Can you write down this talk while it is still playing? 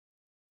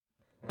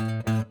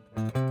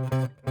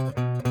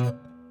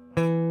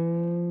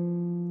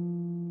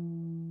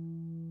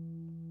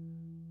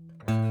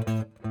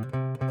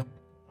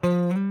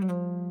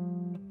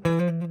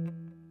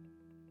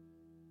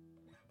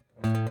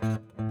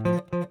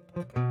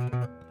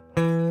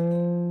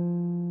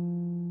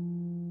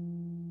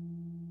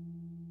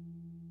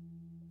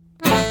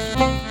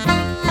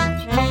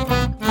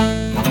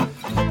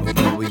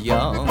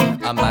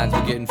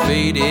Getting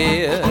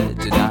faded,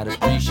 did not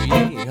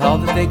appreciate all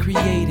that they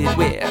created.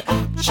 We're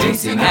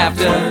chasing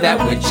after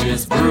that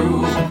witch's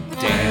brew.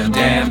 Damn,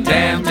 damn,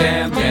 damn,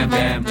 damn, damn,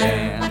 damn,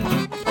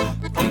 damn.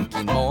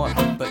 Thinking more,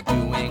 but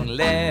doing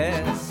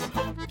less.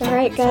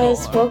 Alright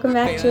guys, welcome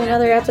back to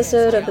another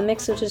episode of the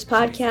Mixed Witches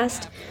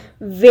podcast.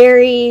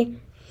 Very,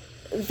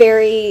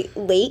 very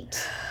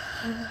late.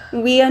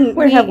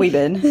 Where have we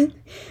been?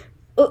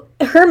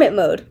 Hermit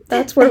mode.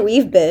 That's where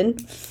we've been.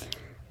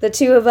 The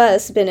two of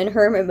us been in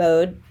hermit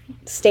mode,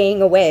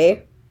 staying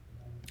away.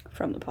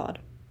 From the pod.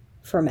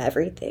 From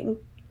everything.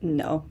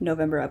 No,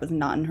 November I was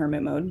not in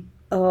hermit mode.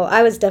 Oh,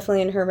 I was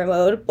definitely in hermit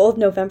mode, both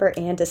November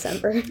and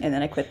December. And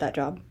then I quit that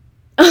job.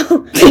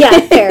 Oh,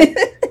 yeah, fair.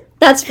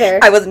 That's fair.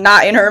 I was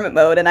not in hermit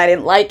mode and I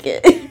didn't like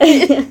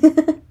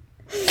it.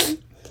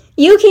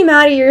 You came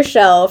out of your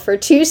shell for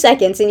 2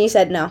 seconds and you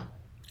said no.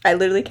 I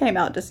literally came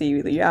out to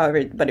see how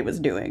everybody was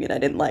doing and I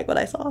didn't like what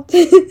I saw.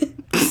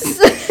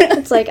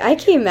 It's like, I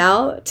came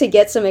out to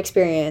get some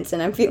experience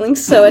and I'm feeling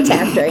so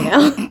attacked right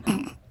now.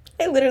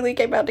 I literally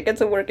came out to get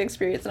some work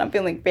experience and I'm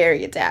feeling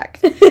very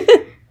attacked.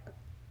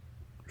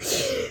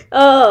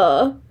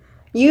 Oh,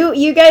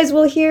 you guys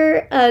will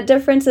hear a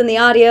difference in the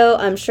audio,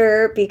 I'm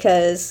sure,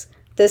 because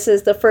this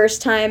is the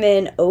first time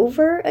in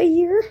over a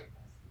year.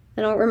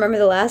 I don't remember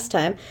the last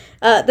time.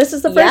 This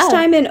is the first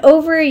time in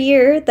over a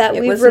year that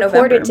we've recorded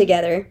November.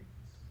 Together.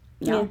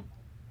 Yeah.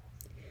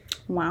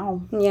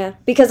 Wow. Yeah,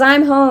 because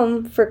I'm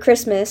home for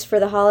Christmas for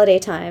the holiday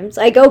times.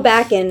 I go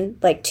back in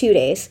like 2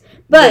 days.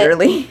 But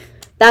literally.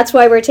 That's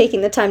why we're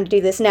taking the time to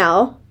do this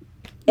now.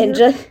 And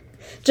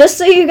just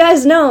so you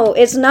guys know,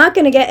 it's not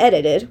going to get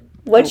edited.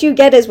 What you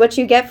get is what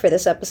you get for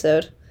this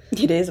episode.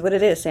 It is what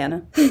it is,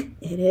 Santa.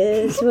 It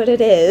is what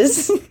it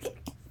is.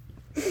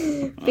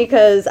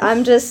 Because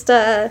I'm just,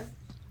 I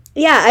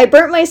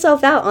burnt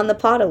myself out on the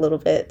pod a little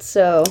bit,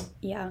 so...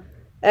 Yeah.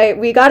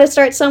 We gotta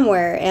start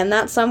somewhere, and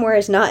that somewhere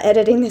is not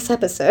editing this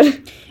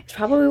episode. It's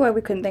probably why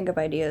we couldn't think of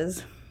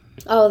ideas.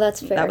 Oh, that's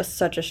fair. That was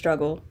such a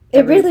struggle.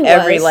 It really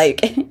was.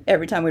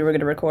 Every time we were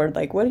gonna record,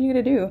 like, what are you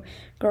gonna do?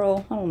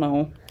 Girl, I don't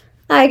know.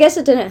 I guess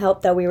it didn't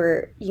help that we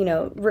were,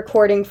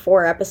 recording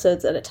 4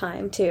 episodes at a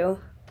time, too.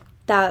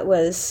 That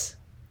was...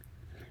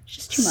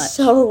 just too much.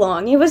 So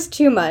long. It was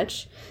too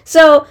much.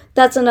 So,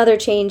 that's another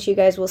change you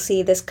guys will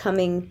see this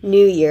coming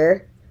new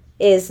year,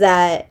 is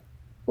that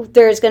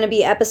there's going to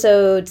be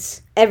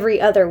episodes every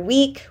other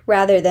week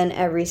rather than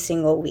every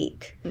single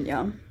week.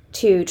 Yeah.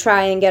 To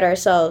try and get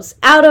ourselves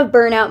out of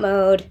burnout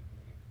mode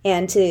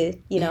and to,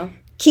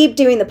 keep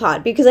doing the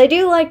pod. Because I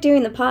do like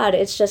doing the pod,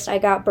 it's just I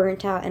got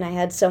burnt out and I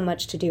had so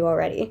much to do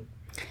already.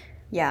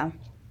 Yeah.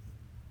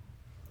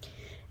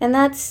 And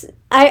that's,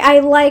 I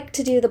like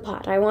to do the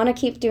pod. I want to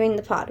keep doing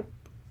the pod.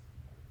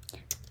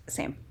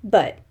 Same.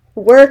 But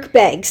work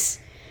begs.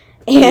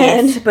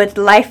 And yes, but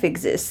life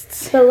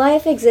exists. But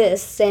life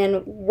exists,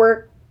 and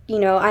work,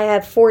 I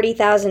have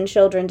 40,000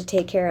 children to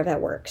take care of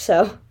at work,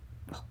 so.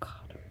 Oh,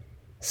 God.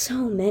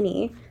 So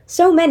many.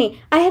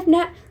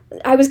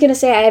 I was going to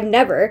say I have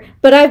never,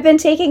 but I've been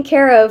taking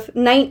care of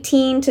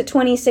 19 to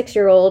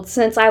 26-year-olds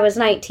since I was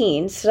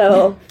 19,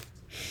 so.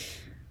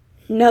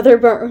 Another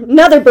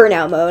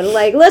burnout mode.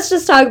 Like, let's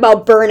just talk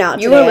about burnout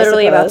today, You were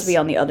literally about to be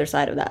on the other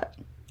side of that.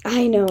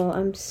 I know,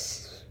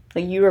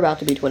 Like, you were about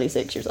to be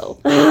 26 years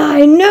old.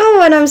 I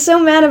know, and I'm so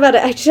mad about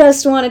it. I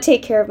just want to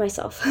take care of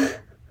myself.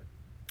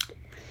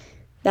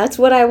 That's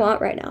what I want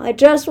right now. I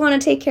just want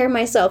to take care of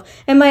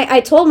myself. And I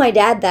told my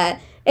dad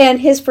that, and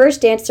his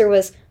first answer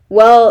was,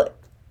 well,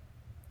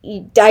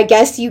 I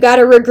guess you got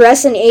to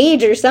regress in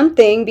age or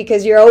something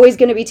because you're always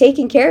going to be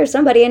taking care of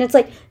somebody. And it's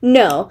like,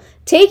 no.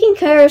 Taking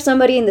care of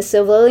somebody in the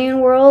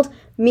civilian world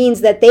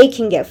means that they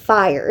can get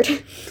fired.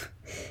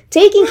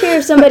 Taking care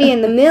of somebody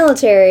in the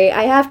military,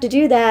 I have to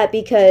do that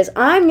because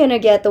I'm going to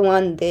get the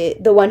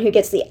one who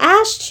gets the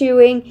ass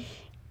chewing,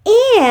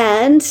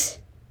 and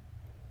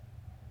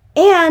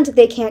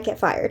they can't get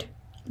fired.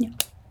 Yeah.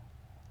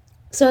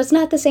 So it's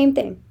not the same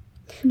thing.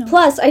 No.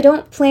 Plus, I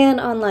don't plan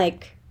on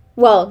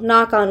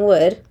knock on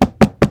wood,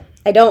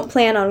 I don't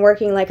plan on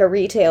working like a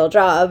retail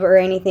job or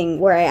anything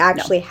where I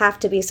actually have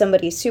to be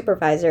somebody's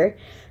supervisor.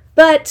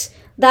 But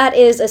that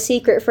is a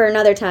secret for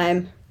another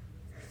time.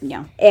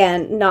 Yeah.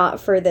 And not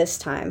for this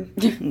time.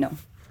 No.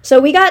 So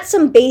we got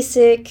some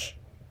basic,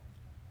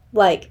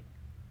 but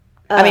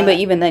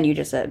even then you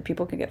just said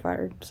people can get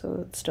fired,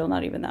 so it's still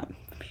not even that.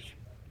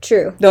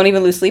 True. Don't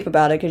even lose sleep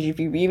about it, because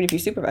even if you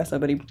supervise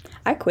somebody,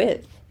 I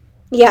quit.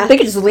 Yeah. They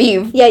could just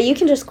leave. Yeah, you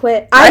can just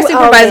quit. My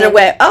supervisor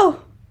went,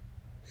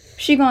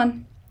 she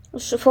gone.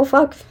 Well,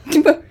 fuck.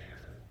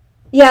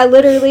 Yeah,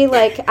 literally,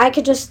 I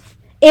could just,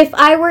 If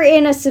I were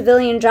in a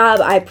civilian job,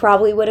 I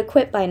probably would have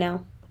quit by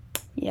now.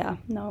 Yeah,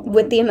 no.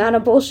 With the amount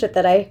of bullshit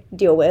that I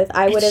deal with,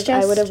 I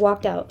would have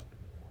walked out.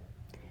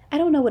 I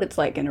don't know what it's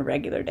like in a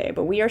regular day,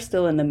 but we are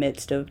still in the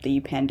midst of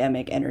the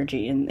pandemic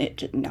energy, and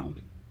no.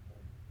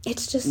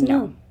 It's just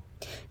no.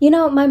 You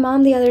know, my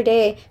mom the other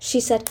day,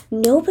 she said,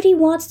 nobody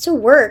wants to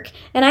work.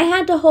 And I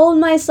had to hold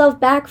myself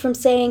back from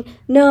saying,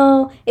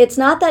 no, it's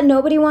not that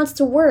nobody wants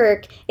to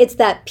work. It's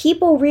that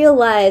people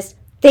realize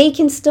they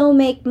can still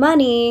make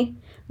money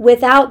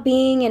without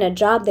being in a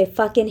job they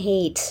fucking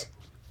hate.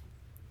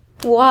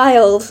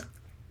 Wild.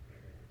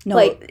 No,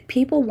 like,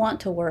 people want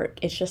to work.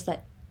 It's just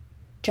that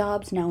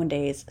jobs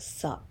nowadays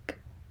suck.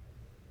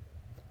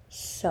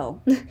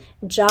 So.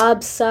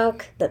 Jobs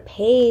suck. The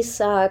pay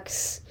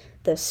sucks.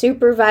 The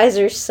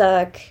supervisors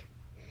suck.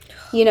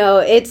 You know,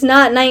 it's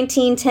not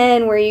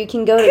 1910 where you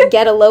can go to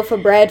get a loaf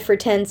of bread for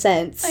 10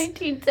 cents.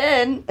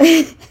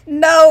 1910?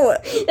 No!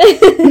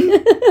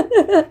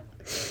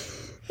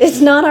 It's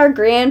not our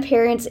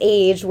grandparents'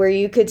 age where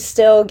you could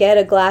still get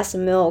a glass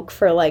of milk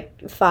for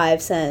like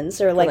 5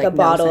 cents or like a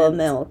bottle of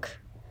milk.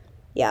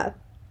 Yeah.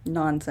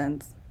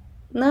 Nonsense.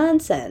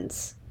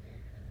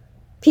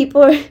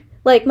 People are,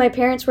 like, my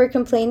parents were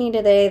complaining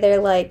today.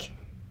 They're like,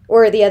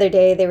 or the other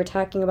day, they were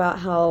talking about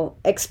how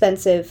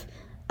expensive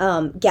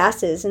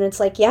gas is. And it's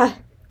like, yeah,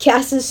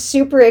 gas is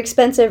super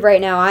expensive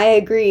right now. I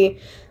agree.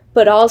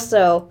 But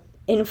also,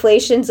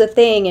 inflation's a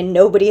thing and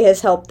nobody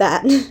has helped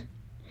that.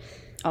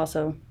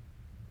 Also,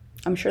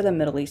 I'm sure the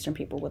Middle Eastern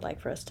people would like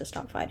for us to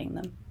stop fighting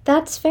them.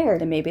 That's fair.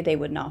 Then maybe they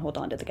would not hold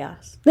on to the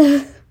gas.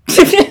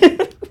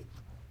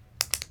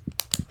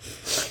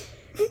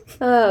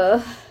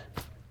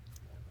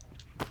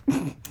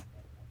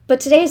 But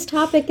today's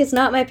topic is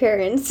not my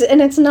parents,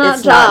 and it's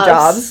not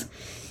jobs.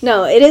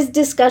 No, it is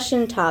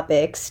discussion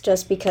topics,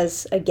 just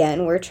because,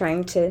 again, we're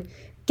trying to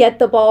get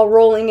the ball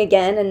rolling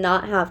again and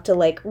not have to,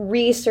 like,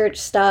 research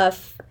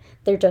stuff.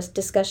 They're just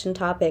discussion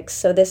topics.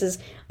 So this is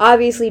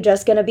obviously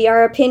just going to be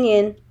our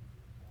opinion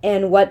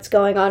and what's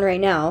going on right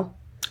now.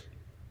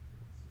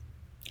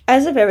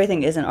 As if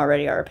everything isn't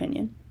already our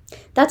opinion.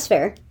 That's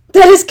fair.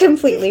 That is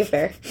completely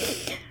fair.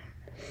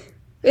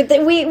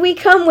 We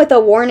come with a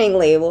warning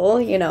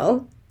label, you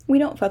know. We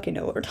don't fucking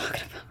know what we're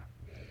talking about.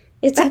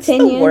 It's That's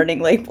opinion. the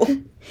warning label.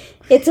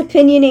 It's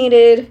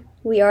opinionated.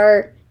 We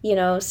are, you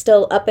know,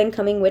 still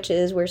up-and-coming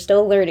witches. We're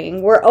still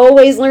learning. We're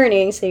always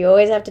learning, so you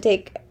always have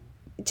to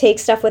take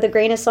stuff with a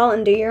grain of salt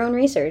and do your own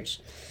research.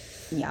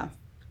 Yeah.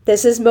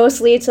 This is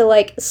mostly to,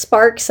 like,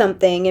 spark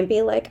something and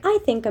be like, I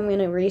think I'm going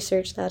to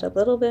research that a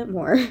little bit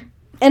more.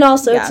 And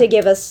also to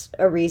give us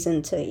a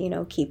reason to, you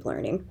know, keep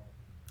learning.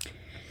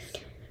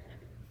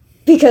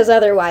 Because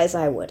otherwise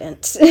I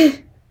wouldn't.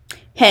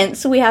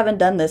 Hence, we haven't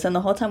done this. And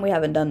the whole time we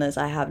haven't done this,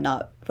 I have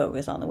not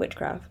focused on the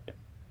witchcraft.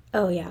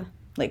 Oh, yeah.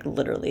 Like,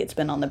 literally, it's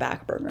been on the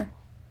back burner.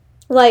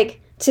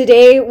 Like,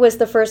 today was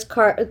the first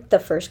time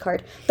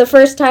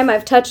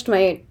I've touched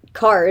my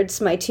cards,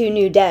 my 2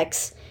 new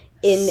decks,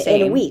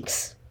 in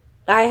weeks.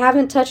 I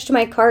haven't touched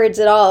my cards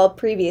at all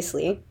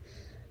previously.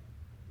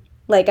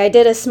 Like, I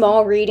did a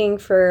small reading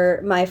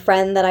for my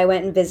friend that I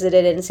went and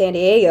visited in San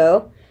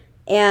Diego,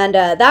 and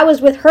that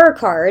was with her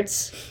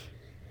cards,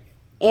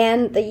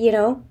 and, you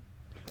know,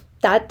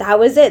 that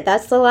was it.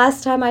 That's the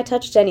last time I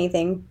touched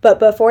anything. But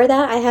before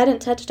that, I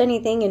hadn't touched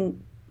anything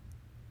in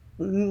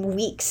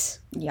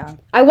weeks. Yeah.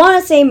 I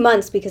want to say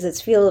months because it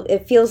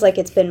feels like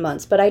it's been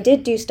months, but I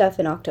did do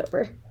stuff in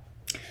October.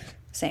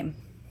 Same.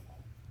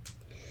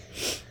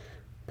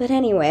 But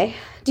anyway,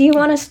 do you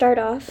want to start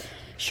off?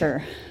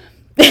 Sure.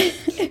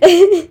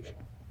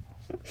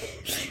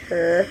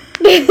 Sure.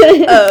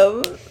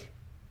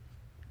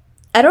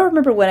 I don't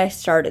remember when I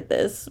started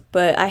this,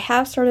 but I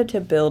have started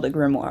to build a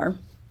grimoire.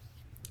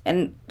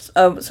 And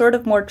a sort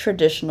of more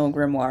traditional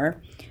grimoire,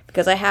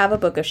 because I have a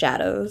Book of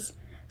Shadows.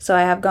 So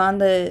I have gone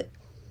the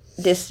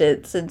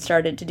distance and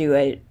started to do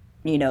a,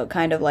 you know,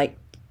 kind of like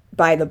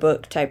by the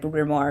book type of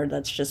grimoire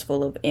that's just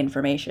full of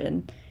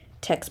information,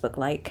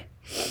 textbook-like.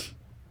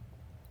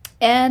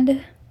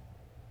 And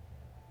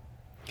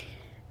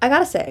I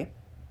gotta say,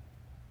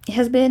 it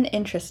has been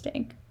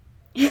interesting.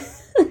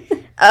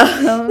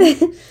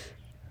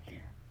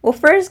 Well,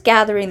 first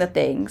gathering the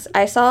things,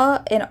 I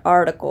saw an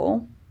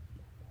article.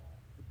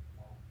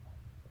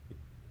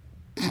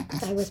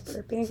 I was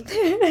burping.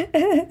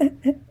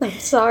 I'm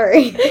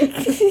sorry.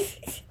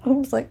 I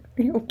was like,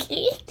 are you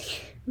okay?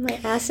 My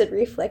acid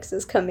reflex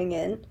is coming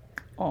in.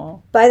 Aw.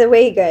 By the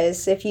way,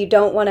 guys, if you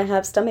don't want to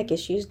have stomach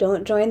issues,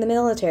 don't join the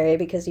military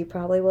because you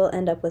probably will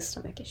end up with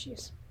stomach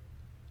issues.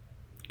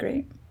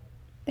 Great.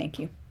 Thank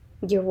you.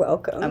 You're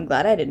welcome. I'm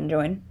glad I didn't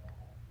join.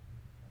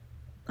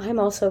 I'm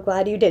also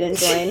glad you didn't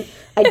join.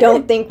 I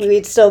don't think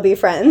we'd still be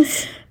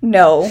friends.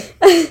 No.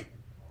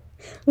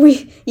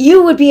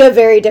 You would be a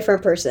very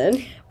different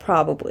person.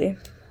 Probably.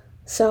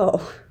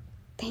 So,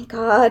 thank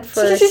God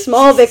for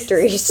small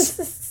victories.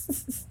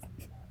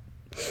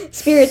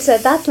 Spirit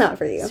said that's not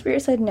for you.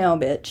 Spirit said no,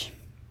 bitch.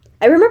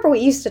 I remember we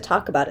used to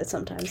talk about it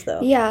sometimes,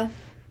 though. Yeah.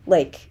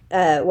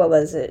 what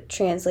was it?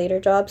 Translator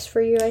jobs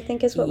for you, I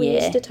think is what we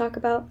used to talk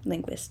about.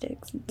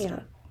 Linguistics and stuff. Yeah.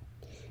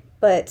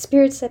 But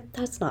Spirit said,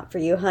 that's not for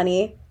you,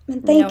 honey.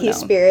 And thank you, No.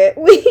 Spirit.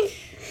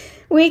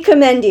 We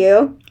commend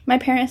you. My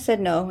parents said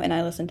no, and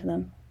I listened to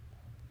them.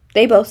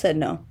 They both said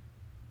no.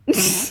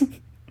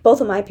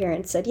 Both of my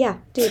parents said, yeah,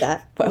 do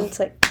that. Well. And it's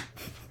like,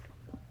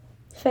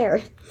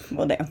 fair.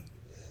 Well, damn.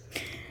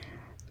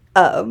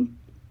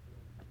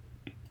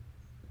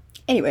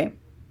 Anyway.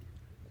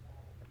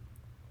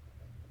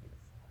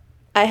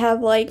 I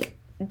have, like,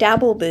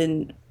 dabbled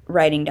in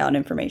writing down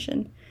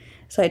information.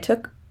 So I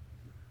took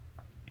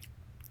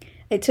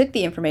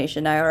the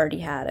information I already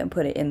had and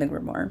put it in the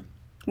Grimoire,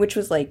 which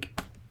was,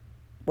 like,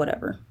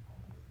 whatever.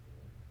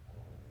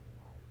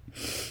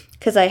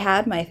 Because I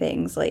had my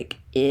things, like,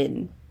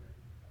 I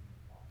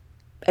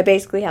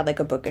basically had, like,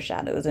 a Book of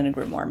Shadows and a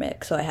Grimoire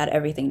mix, so I had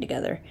everything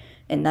together.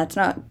 And that's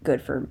not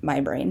good for my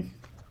brain.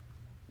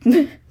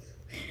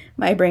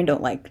 My brain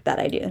don't like that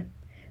idea.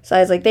 So I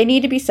was like, they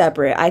need to be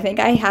separate. I think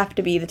I have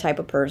to be the type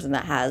of person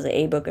that has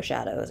a Book of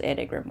Shadows and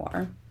a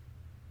Grimoire.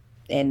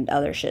 And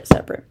other shit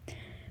separate.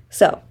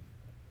 So,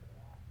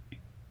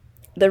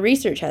 the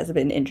research has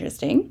been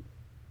interesting.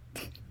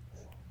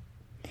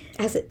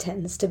 As it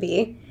tends to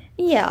be.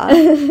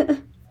 Yeah.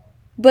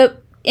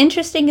 But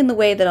interesting in the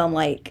way that I'm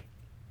like,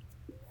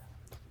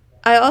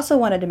 I also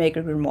wanted to make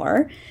a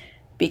Grimoire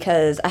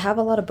because I have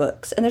a lot of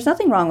books. And there's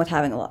nothing wrong with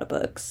having a lot of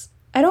books.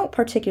 I don't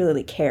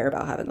particularly care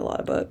about having a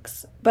lot of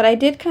books. But I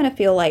did kind of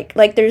feel like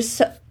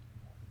there's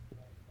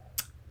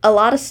a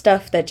lot of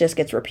stuff that just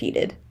gets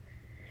repeated.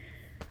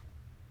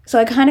 So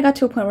I kind of got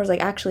to a point where I was like,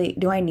 actually,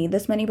 do I need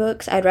this many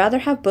books? I'd rather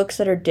have books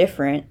that are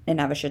different and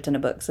have a shit ton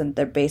of books than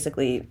they're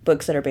basically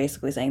books that are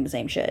basically saying the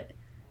same shit.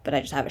 But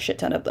I just have a shit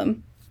ton of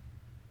them.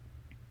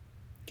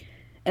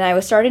 And I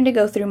was starting to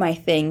go through my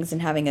things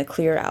and having a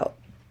clear out.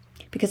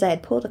 Because I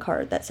had pulled a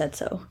card that said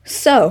so.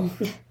 So,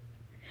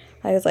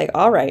 I was like,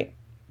 all right.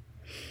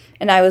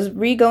 And I was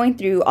re-going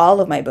through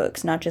all of my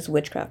books, not just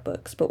witchcraft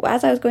books. But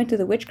as I was going through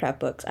the witchcraft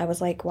books, I was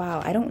like,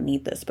 wow, I don't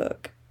need this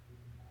book.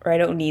 Or I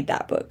don't need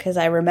that book. Because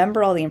I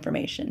remember all the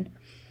information.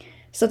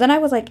 So then I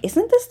was like,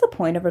 isn't this the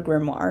point of a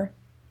grimoire?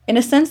 In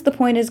a sense, the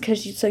point is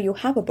because so you'll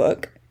have a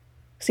book.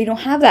 So you don't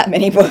have that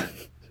many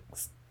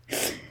books.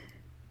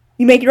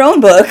 You make your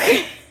own book.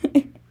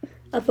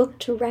 A book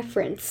to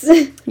reference.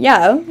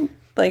 Yeah,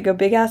 like a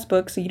big-ass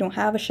book so you don't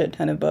have a shit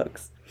ton of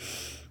books.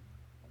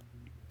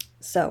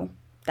 So,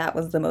 that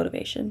was the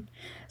motivation.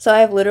 So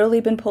I've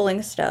literally been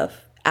pulling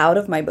stuff out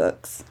of my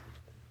books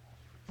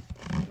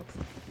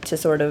to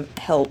sort of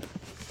help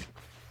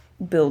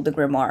build the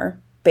grimoire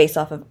based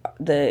off of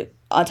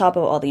on top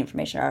of all the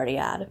information I already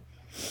had.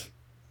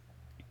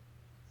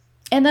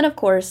 And then, of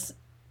course,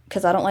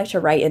 because I don't like to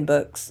write in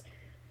books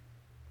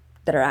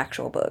that are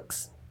actual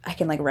books, I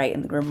can, like, write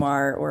in the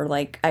grimoire, or,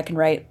 like, I can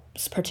write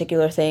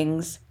particular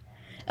things.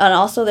 And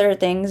also there are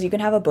things you can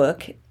have a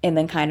book and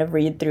then kind of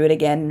read through it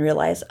again and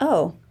realize,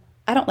 oh,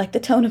 I don't like the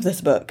tone of this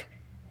book.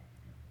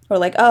 Or,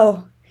 like,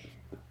 oh,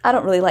 I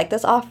don't really like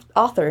this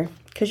author,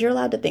 because you're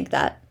allowed to think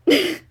that.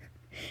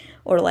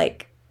 Or,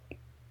 like,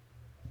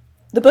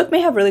 the book may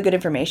have really good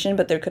information,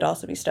 but there could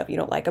also be stuff you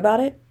don't like about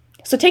it.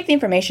 So take the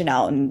information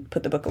out and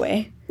put the book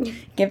away.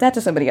 Give that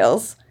to somebody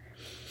else.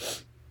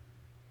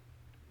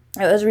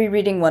 I was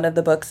rereading one of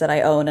the books that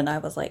I own, and I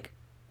was like,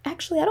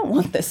 actually, I don't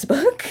want this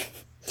book.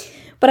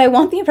 But I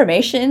want the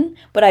information,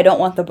 but I don't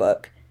want the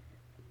book.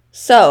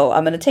 So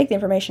I'm going to take the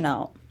information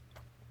out.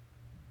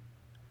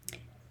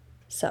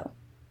 So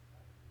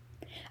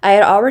I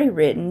had already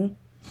written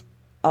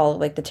all of,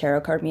 like, the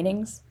tarot card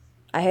meanings.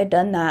 I had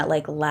done that,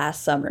 like,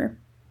 last summer.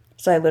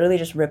 So I literally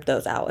just ripped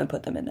those out and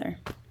put them in there.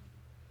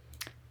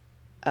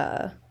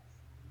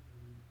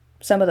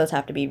 Some of those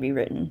have to be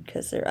rewritten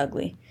because they're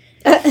ugly.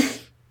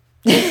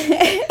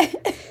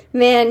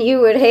 Man, you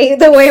would hate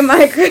the way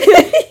my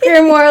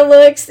grimoire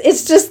looks.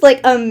 It's just like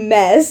a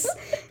mess.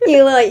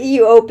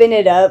 You open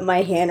it up,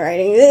 my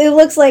handwriting. It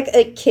looks like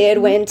a kid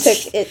went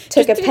and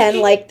took a pen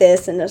like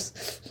this and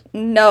just...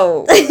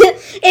 No.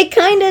 It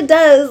kind of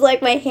does.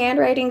 Like, my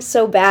handwriting's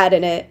so bad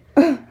in it.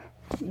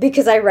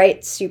 Because I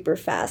write super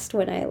fast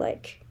when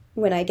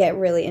I get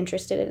really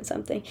interested in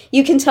something.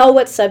 You can tell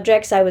what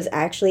subjects I was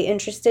actually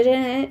interested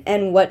in it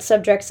and what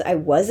subjects I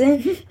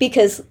wasn't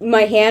because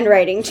my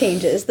handwriting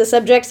changes. The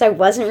subjects I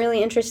wasn't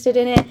really interested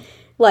in it,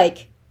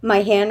 like,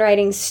 my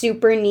handwriting's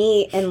super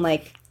neat and,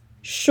 like,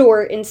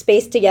 short and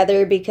spaced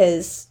together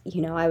because,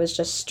 I was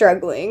just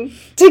struggling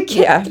to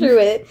get through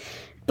it.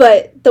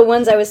 But the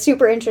ones I was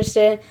super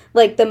interested in,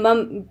 like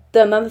the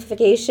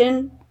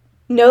mummification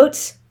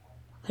notes,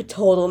 a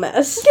total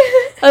mess.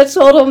 A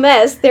total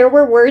mess. There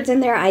were words in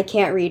there I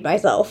can't read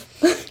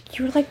myself.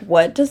 You were like,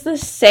 what does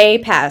this say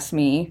past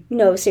me?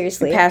 No,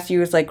 seriously. Past you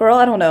was like, girl,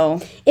 I don't know.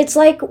 It's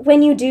like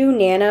when you do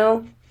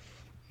nano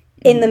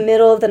in the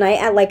middle of the night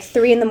at like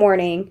 3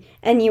 a.m.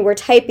 and you were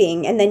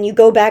typing and then you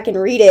go back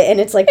and read it and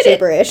it's like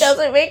gibberish. It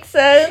doesn't make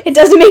sense. It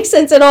doesn't make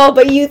sense at all,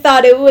 but you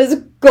thought it was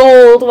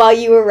gold while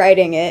you were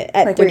writing it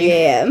at Like 3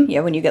 a.m.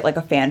 Yeah, when you get like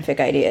a fanfic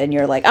idea and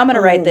you're like, I'm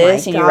gonna write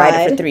this, and you write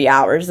it for 3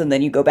 hours, and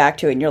then you go back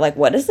to it and you're like,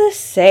 what does this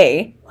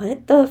say?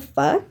 What the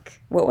fuck?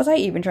 What was I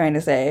even trying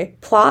to say?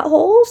 Plot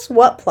holes?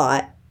 What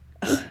plot?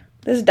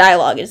 This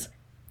dialogue is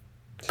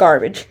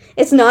garbage.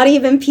 It's not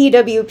even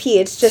PWP,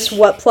 it's just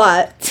what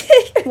plot?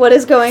 What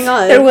is going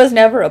on? There was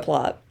never a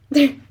plot.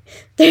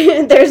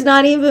 There's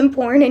not even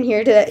porn in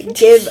here to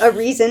give a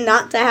reason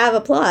not to have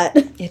a plot.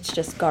 It's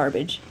just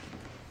garbage.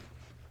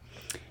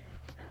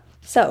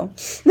 So,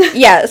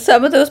 yeah,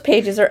 some of those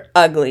pages are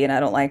ugly and I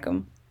don't like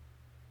them.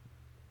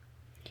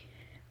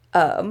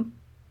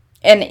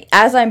 And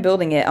as I'm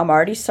building it, I'm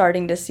already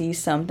starting to see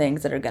some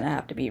things that are going to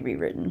have to be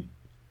rewritten.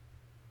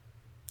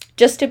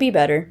 Just to be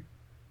better.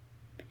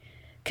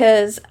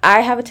 Because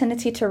I have a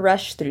tendency to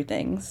rush through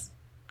things.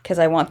 Because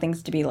I want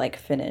things to be, like,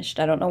 finished.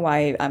 I don't know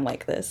why I'm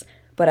like this,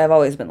 but I've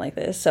always been like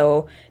this.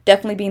 So,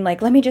 definitely being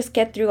like, let me just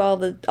get through all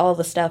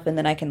the stuff and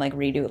then I can, like,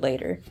 redo it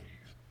later.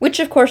 Which,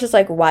 of course, is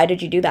like, why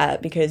did you do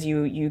that? Because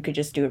you could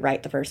just do it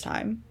right the first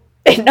time.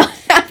 And not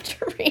have to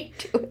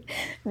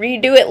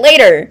redo it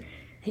later.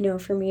 I know,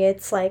 for me,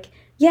 it's like,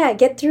 yeah,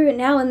 get through it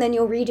now and then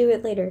you'll redo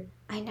it later.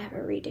 I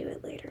never redo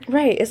it later.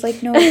 Right. It's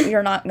like, no,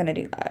 you're not going to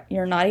do that.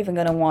 You're not even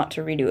going to want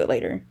to redo it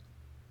later.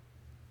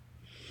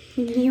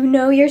 You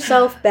know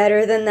yourself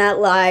better than that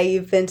lie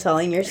you've been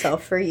telling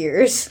yourself for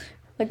years.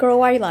 Like, girl,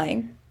 why are you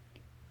lying?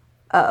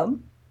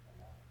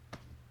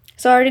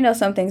 So I already know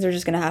some things are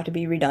just going to have to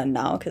be redone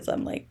now because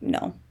I'm like,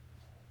 no.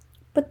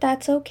 But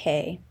that's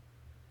okay.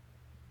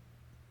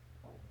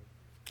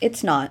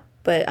 It's not,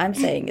 but I'm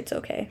saying it's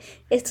okay.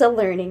 It's a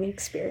learning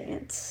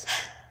experience.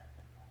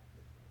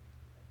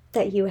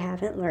 That you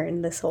haven't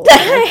learned this whole time.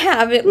 That I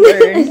haven't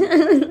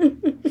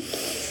learned.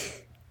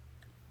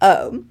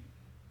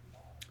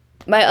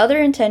 My other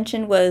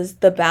intention was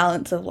the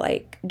balance of,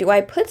 like, do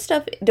I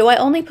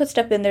only put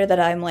stuff in there that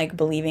I'm, like,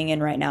 believing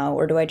in right now,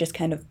 or do I just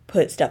kind of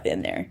put stuff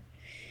in there?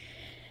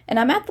 And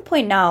I'm at the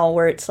point now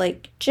where it's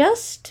like,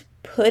 just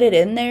put it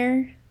in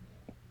there,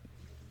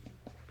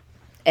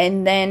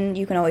 and then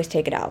you can always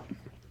take it out.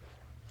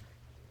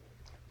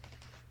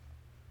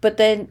 But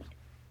then,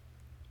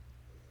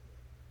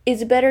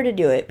 it's better to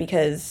do it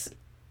because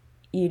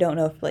you don't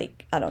know if,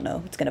 like, I don't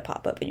know, it's going to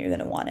pop up and you're going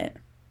to want it.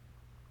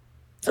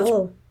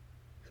 So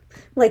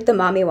like the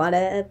mommy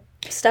wanna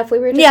stuff we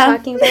were just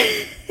talking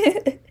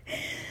about?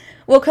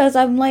 Well, because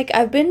I'm like,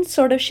 I've been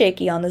sort of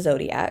shaky on the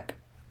Zodiac.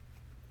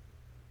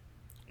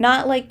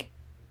 Not like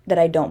that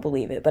I don't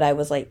believe it, but I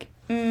was like,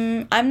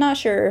 I'm not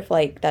sure if,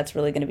 like, that's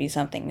really going to be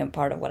something and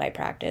part of what I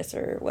practice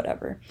or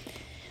whatever.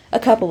 A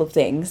couple of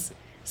things.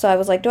 So I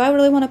was like, do I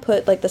really want to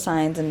put, like, the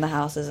signs and the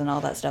houses and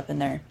all that stuff in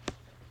there?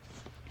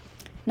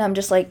 And I'm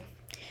just like,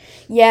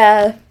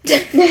 yeah.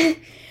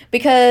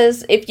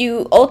 Because if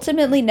you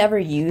ultimately never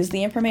use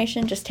the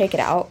information, just take it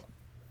out.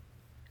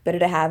 Better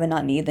to have and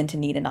not need than to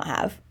need and not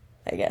have,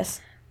 I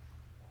guess.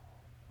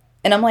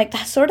 And I'm like,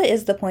 that sort of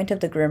is the point of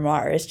the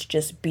Grimoire, is to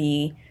just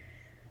be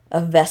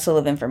a vessel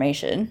of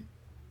information.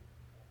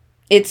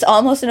 It's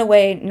almost in a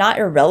way not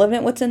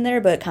irrelevant what's in there,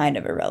 but kind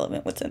of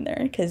irrelevant what's in there.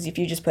 Because if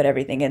you just put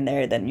everything in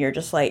there, then you're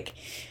just like,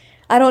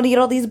 I don't need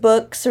all these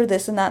books or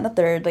this and that and the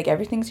third. Like,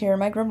 everything's here in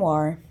my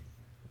Grimoire.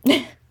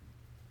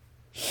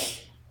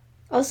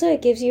 Also,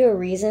 it gives you a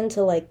reason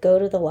to, like, go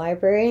to the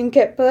library and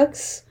get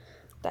books.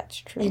 That's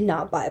true. And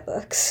not buy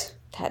books.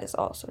 That is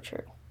also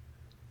true.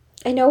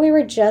 I know we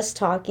were just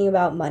talking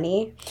about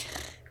money,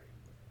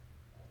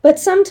 but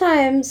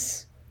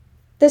sometimes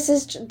this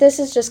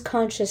is just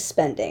conscious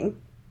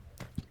spending.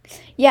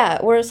 Yeah,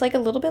 where it's like a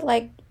little bit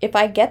like, if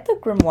I get the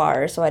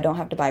Grimoire so I don't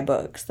have to buy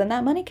books, then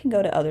that money can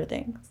go to other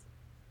things.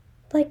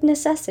 Like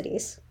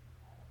necessities.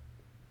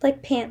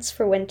 Like pants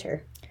for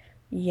winter.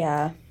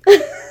 Yeah.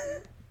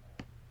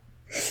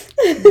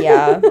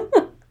 Yeah.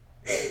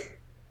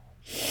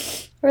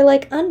 Or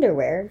like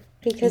underwear,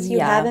 because you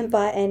haven't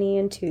bought any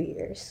in 2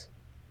 years.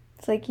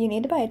 It's like, you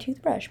need to buy a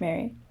toothbrush,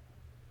 Mary.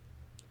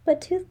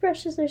 But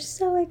toothbrushes are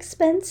so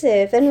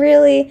expensive, and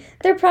really,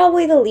 they're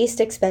probably the least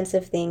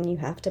expensive thing you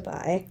have to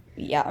buy.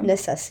 Yeah.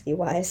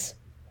 Necessity-wise.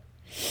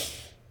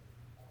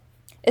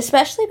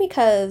 Especially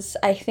because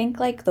I think,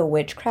 like, the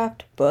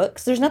witchcraft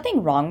books, there's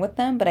nothing wrong with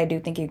them, but I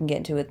do think you can get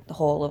into the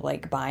whole of,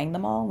 like, buying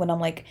them all. When I'm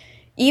like,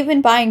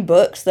 even buying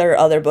books, there are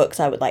other books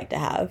I would like to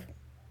have.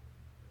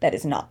 That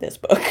is not this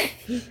book.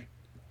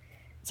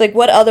 It's like,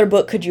 what other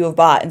book could you have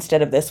bought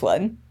instead of this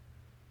one?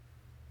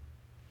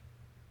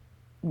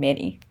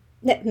 Many.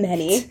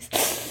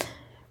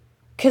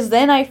 Because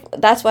then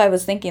that's why I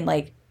was thinking,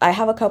 like, I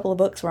have a couple of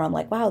books where I'm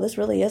like, wow, this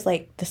really is,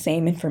 like, the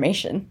same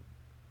information.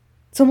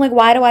 So I'm like,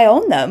 why do I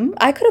own them?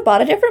 I could have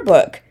bought a different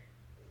book.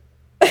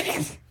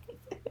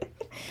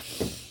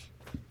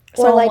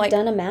 So or, like,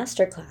 done a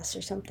master class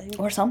or something.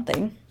 Or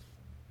something.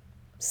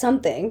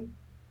 Something.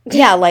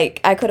 Yeah, like,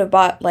 I could have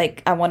bought,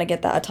 like, I want to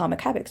get the Atomic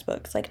Habits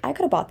books. Like, I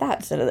could have bought that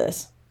instead of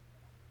this.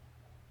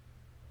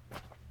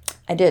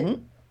 I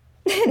didn't.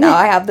 Now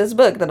I have this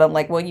book that I'm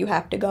like, well, you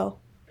have to go.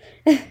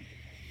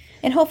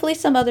 And hopefully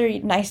some other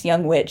nice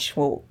young witch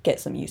will get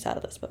some use out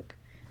of this book.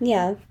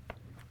 Yeah.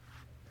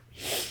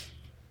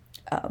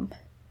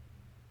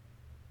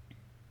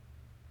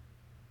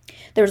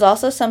 There's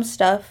also some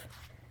stuff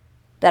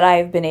that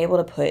I've been able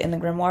to put in the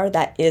grimoire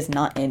that is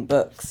not in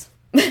books.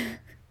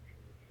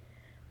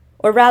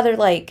 Or rather,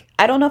 like,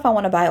 I don't know if I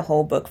want to buy a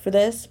whole book for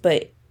this,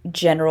 but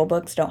general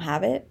books don't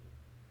have it.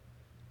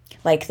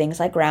 Like things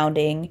like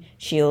grounding,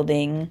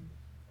 shielding,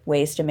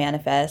 ways to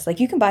manifest. Like,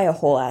 you can buy a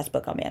whole ass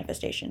book on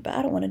manifestation, but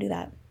I don't want to do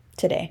that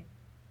today.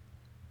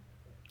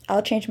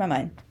 I'll change my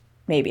mind.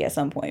 Maybe at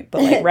some point.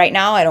 But, like, right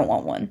now, I don't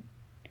want one.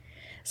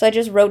 So I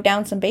just wrote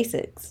down some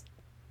basics.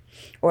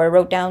 Or I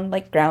wrote down,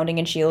 like, grounding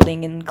and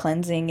shielding and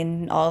cleansing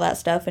and all that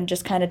stuff and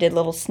just kind of did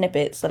little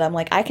snippets that I'm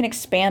like, I can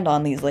expand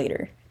on these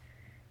later.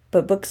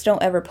 But books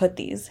don't ever put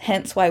these.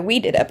 Hence why we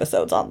did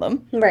episodes on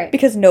them. Right.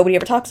 Because nobody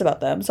ever talks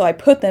about them. So I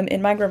put them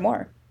in my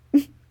grimoire.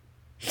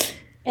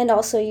 And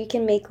also you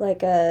can make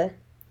like a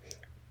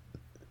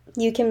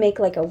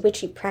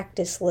witchy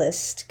practice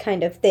list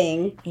kind of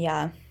thing.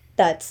 Yeah.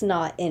 That's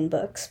not in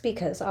books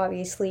because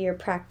obviously your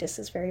practice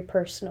is very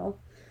personal.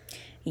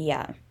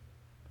 Yeah.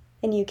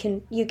 And you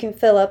can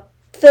fill up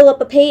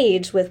a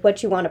page with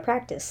what you want to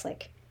practice.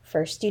 Like,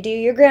 first you do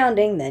your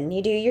grounding, then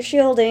you do your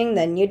shielding,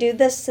 then you do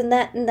this and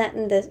that and that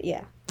and this.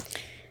 Yeah.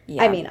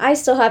 I mean, I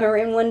still haven't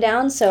written one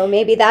down, so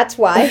maybe that's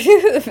why.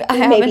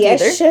 Maybe I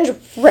should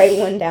write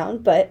one down,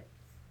 but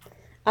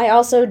I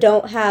also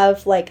don't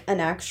have, like, an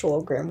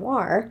actual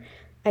grimoire.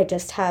 I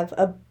just have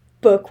a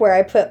book where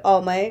I put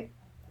all my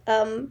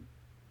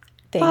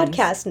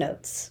podcast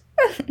notes.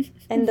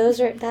 And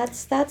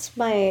that's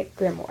my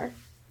grimoire.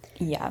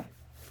 Yeah.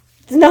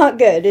 It's not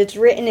good. It's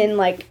written in,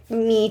 like,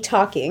 me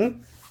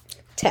talking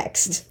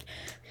text.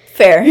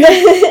 Fair.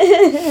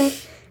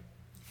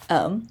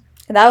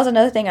 That was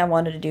another thing I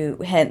wanted to do,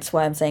 hence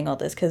why I'm saying all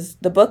this, because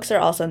the books are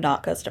also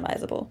not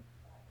customizable.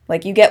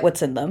 Like, you get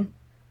what's in them.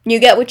 You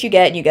get what you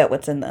get, and you get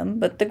what's in them.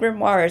 But the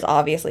grimoire is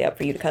obviously up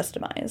for you to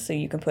customize, so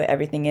you can put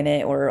everything in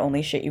it or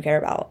only shit you care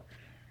about.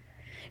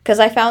 Because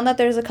I found that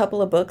there's a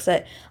couple of books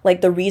that,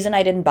 like, the reason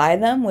I didn't buy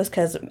them was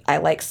because I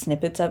like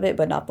snippets of it,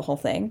 but not the whole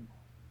thing.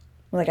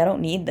 I'm like, I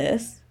don't need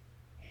this,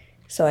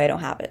 so I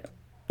don't have it.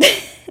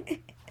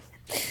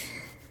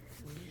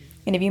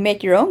 And if you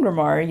make your own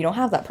grimoire, you don't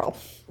have that problem.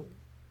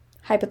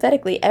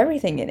 Hypothetically,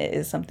 everything in it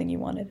is something you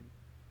wanted.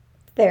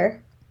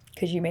 Fair.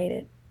 Because you made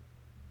it.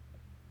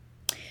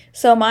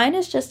 So mine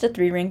is just a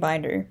 3-ring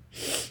binder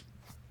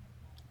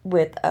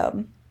with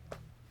the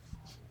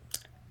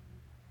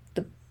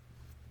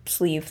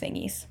sleeve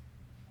thingies.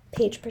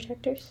 Page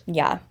protectors?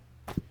 Yeah.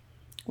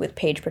 With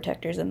page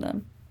protectors in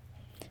them.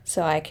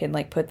 So I can,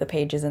 like, put the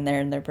pages in there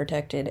and they're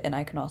protected, and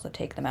I can also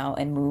take them out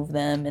and move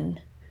them.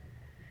 And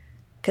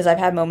because I've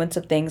had moments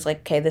of things like,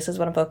 okay, this is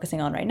what I'm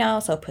focusing on right now,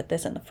 so I'll put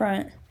this in the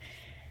front.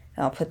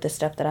 And I'll put the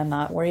stuff that I'm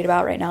not worried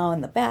about right now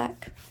in the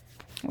back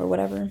or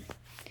whatever.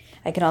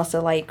 I can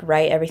also, like,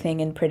 write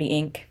everything in pretty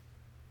ink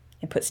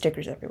and put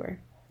stickers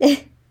everywhere.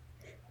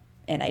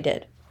 And I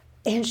did.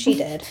 And she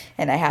did.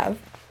 And I have.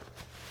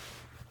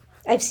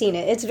 I've seen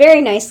it. It's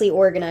very nicely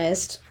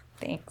organized.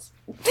 Thanks.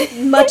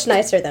 Much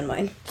nicer than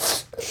mine.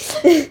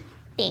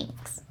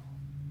 Thanks.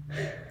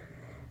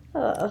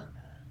 Oh.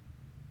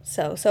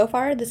 So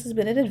far, this has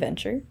been an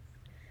adventure.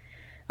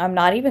 I'm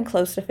not even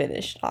close to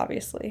finished,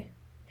 obviously.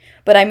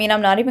 But, I mean,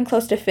 I'm not even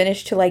close to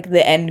finished to, like,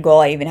 the end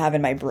goal I even have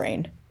in my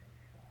brain.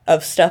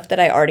 Of stuff that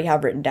I already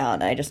have written down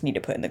and I just need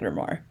to put in the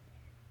grimoire.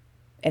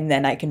 And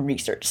then I can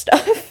research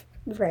stuff.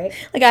 Right.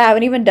 Like, I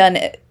haven't even done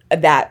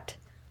that,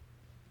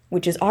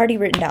 which is already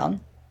written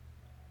down.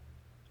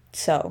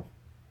 So,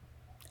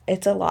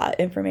 it's a lot of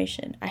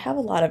information. I have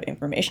a lot of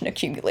information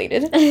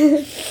accumulated.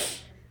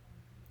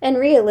 And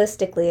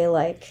realistically,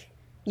 like,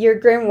 your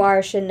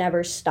grimoire should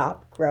never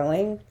stop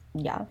growing.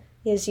 Yeah.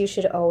 Because you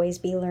should always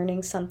be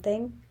learning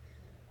something.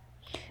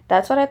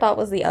 That's what I thought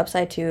was the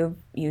upside, too, of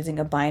using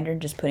a binder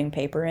and just putting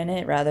paper in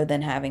it rather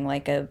than having,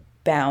 like, a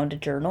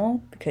bound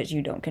journal because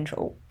you don't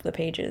control the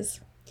pages.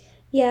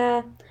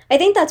 Yeah. I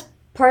think that's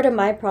part of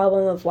my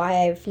problem of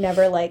why I've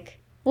never, like,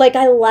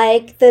 I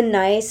like the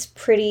nice,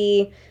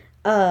 pretty,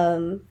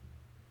 like,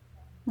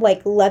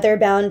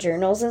 leather-bound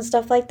journals and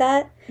stuff like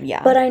that.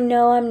 Yeah. But I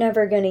know I'm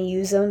never going to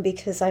use them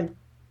because I'm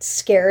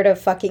scared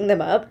of fucking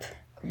them up.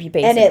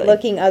 Basically. And it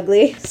looking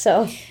ugly,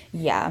 so...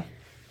 Yeah.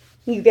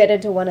 You get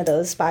into one of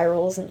those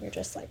spirals and you're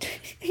just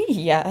like...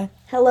 Yeah.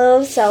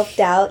 Hello,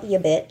 self-doubt, you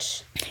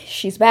bitch.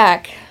 She's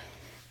back.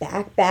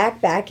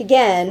 Back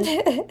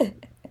again.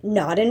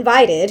 Not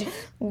invited.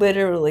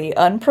 Literally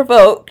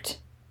unprovoked.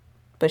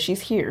 But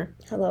she's here.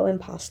 Hello,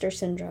 imposter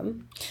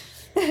syndrome.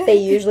 They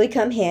usually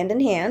come hand in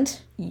hand.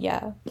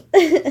 Yeah.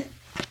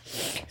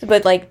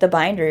 But, like, the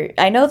binder...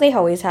 I know they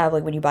always have,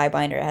 like, when you buy a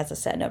binder, it has a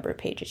set number of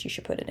pages you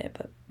should put in it,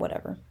 but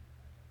whatever.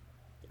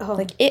 Oh.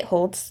 Like, it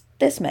holds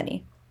this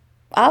many.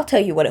 I'll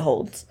tell you what it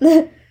holds.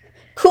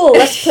 Cool,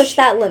 let's push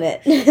that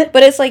limit.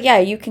 But it's like, yeah,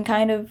 you can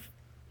kind of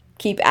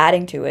keep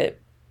adding to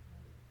it.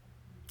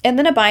 And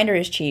then a binder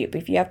is cheap.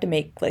 If you have to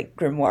make, like,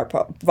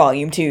 Grimoire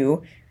Volume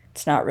 2,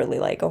 it's not really,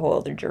 like, a whole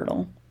other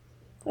journal.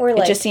 Or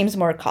like... It just seems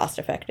more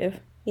cost-effective.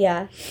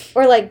 Yeah.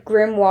 Or, like,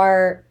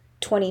 Grimoire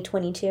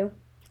 2022.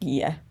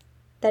 Yeah.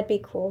 That'd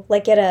be cool.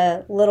 Like get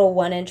a little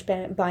 1-inch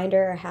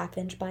binder or a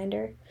 1/2-inch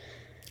binder.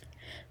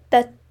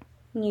 That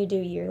You do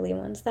yearly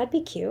ones. That'd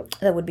be cute.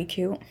 That would be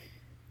cute.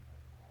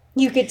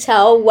 You could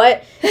tell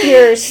what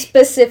your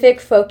specific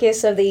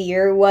focus of the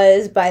year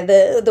was by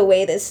the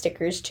way the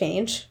stickers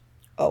change.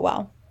 Oh,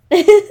 wow.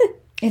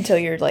 Until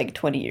you're like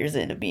 20 years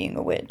into being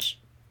a witch.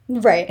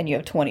 Right. And you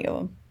have 20 of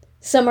them.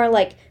 Some are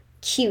like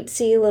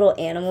cutesy little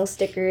animal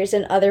stickers,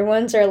 and other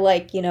ones are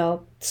like,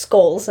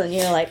 skulls, and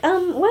you're like,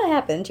 what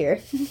happened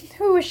here?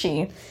 Who is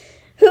she?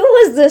 Who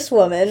was this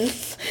woman?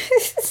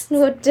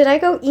 Did I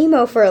go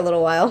emo for a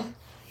little while?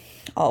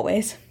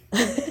 Always.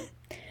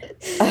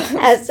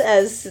 As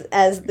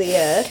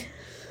the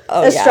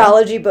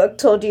astrology book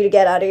told you to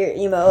get out of your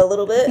emo a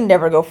little bit.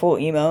 Never go full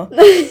emo.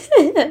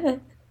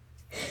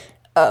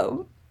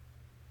 Oh.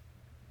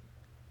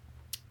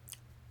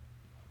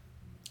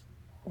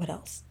 What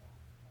else?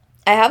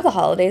 I have the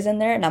holidays in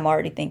there, and I'm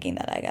already thinking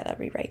that I gotta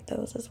rewrite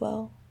those as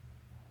well.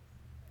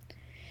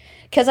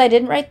 Because I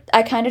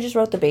kind of just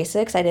wrote the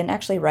basics. I didn't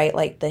actually write,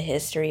 like, the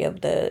history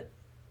of the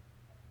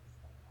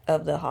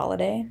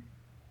holiday.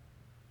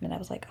 And I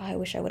was like, oh, I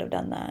wish I would have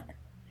done that.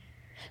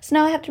 So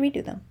now I have to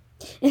redo them.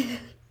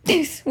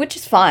 Which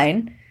is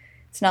fine.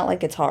 It's not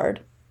like it's hard.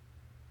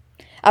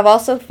 I've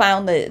also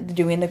found that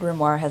doing the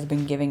grimoire has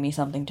been giving me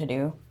something to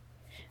do,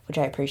 which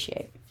I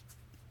appreciate.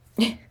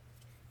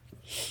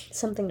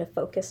 Something to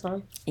focus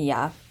on.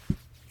 Yeah.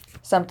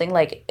 Something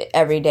like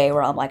every day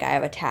where I'm like, I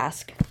have a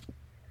task.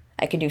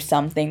 I can do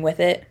something with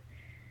it.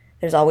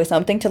 There's always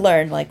something to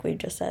learn, like we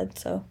just said,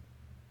 so.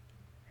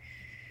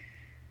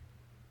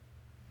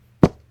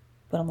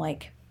 But I'm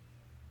like,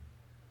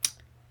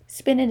 it's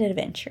been an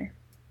adventure.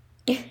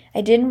 I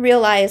didn't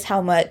realize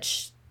how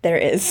much there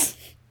is.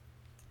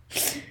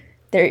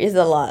 There is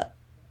a lot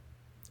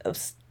of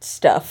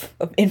stuff,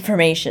 of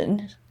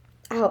information.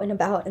 Out and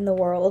about in the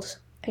world,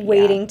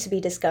 waiting to be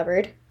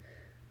discovered.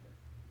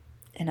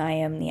 And I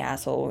am the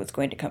asshole who's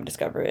going to come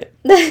discover it.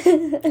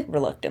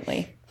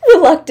 Reluctantly.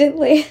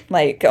 Reluctantly.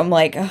 Like, I'm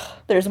like, oh,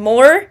 there's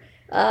more?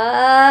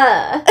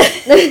 Ah.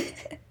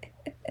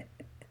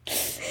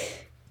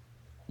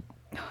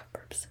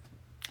 Burps.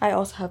 I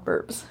also have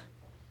burps.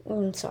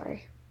 I'm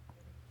sorry.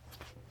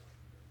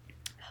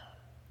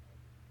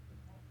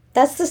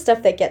 That's the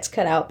stuff that gets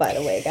cut out, by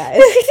the way,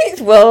 guys.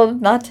 Well,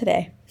 not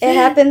today. It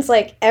happens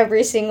like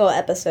every single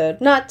episode.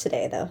 Not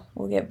today, though.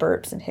 We'll get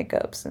burps and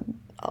hiccups and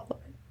all of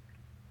it.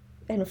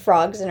 And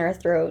frogs in our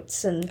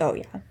throats. And oh,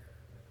 yeah.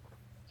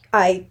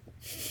 I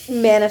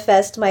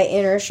manifest my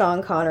inner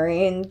Sean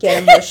Connery and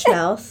get a mush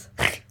mouth.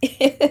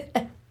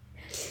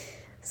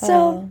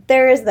 So,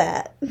 there is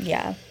that.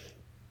 Yeah.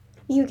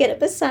 You get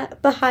a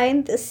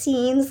behind the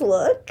scenes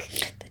look.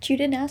 That you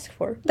didn't ask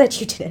for.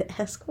 That you didn't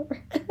ask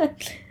for.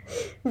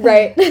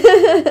 Right.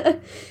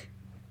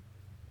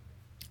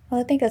 Well,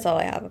 I think that's all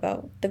I have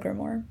about the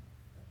Grimoire.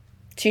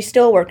 She's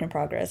still a work in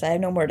progress. I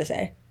have no more to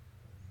say.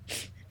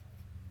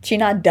 She's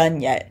not done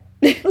yet.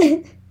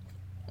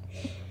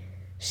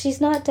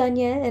 She's not done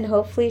yet, and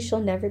hopefully she'll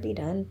never be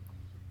done.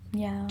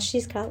 Yeah.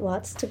 She's got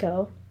lots to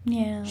go.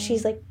 Yeah.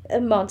 She's like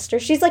a monster.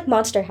 She's like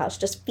Monster House.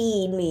 Just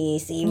feed me,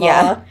 Seymour.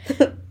 Yeah.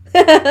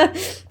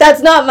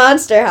 That's not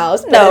Monster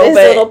House, but no, it is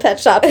Little Pet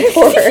Shop of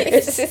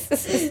Horrors.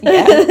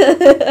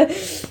 Yeah.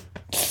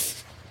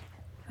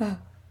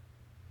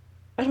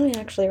 I don't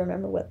actually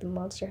remember what the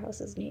Monster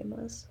House's name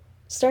was.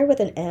 Started with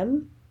an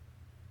M?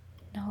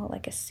 No,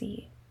 like a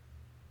C.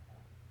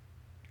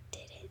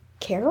 Did it?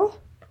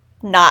 Carol?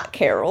 Not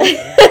Carol.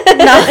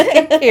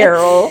 Not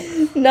Carol.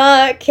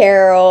 Not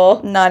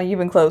Carol. Not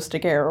even close to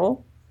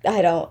Carol.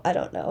 I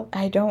don't know.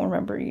 I don't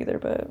remember either,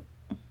 but...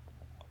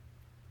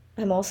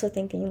 I'm also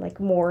thinking like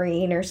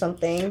Maureen or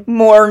something.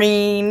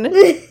 Maureen.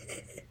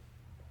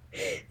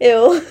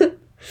 Ew.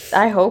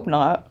 I hope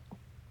not.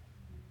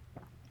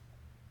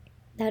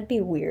 That'd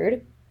be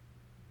weird.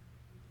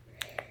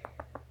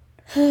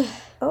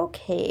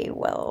 Okay,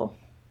 well.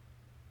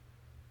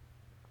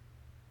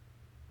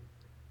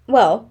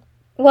 Well,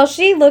 while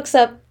she looks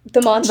up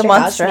the Monster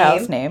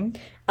House name,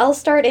 I'll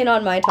start in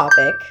on my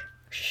topic.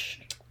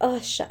 Oh,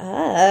 shut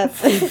up.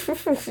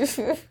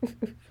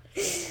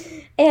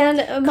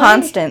 And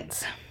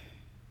Constance.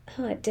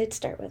 Oh, it did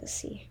start with a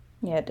C.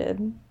 Yeah, it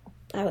did.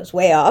 I was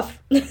way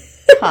off.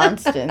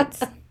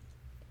 Constance.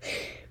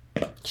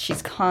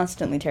 She's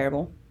constantly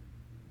terrible.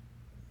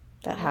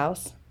 That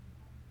house.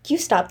 You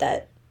stop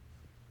that.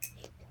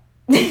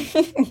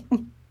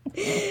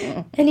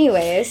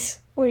 Anyways.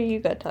 What do you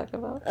got to talk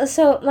about?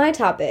 So, my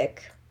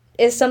topic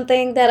is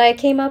something that I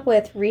came up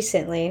with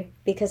recently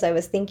because I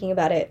was thinking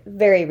about it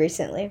very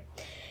recently.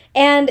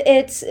 And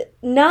it's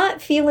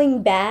not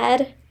feeling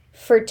bad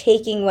for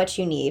taking what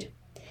you need.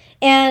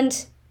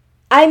 And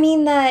I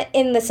mean that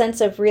in the sense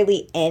of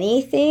really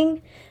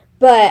anything,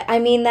 but I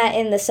mean that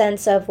in the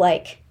sense of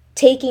like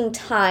taking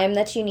time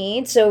that you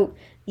need. So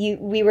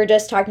we were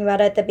just talking about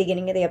it at the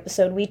beginning of the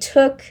episode. We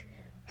took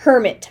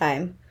hermit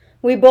time.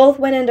 We both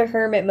went into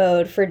hermit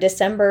mode for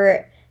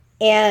December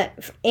and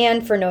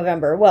for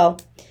November. Well,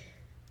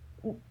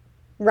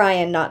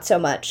 Ryan not so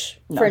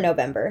much for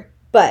November,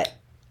 but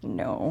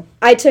No.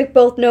 I took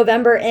both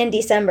November and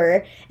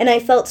December, and I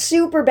felt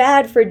super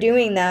bad for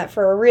doing that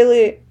for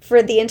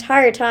the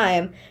entire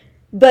time.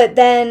 But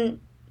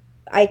then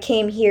I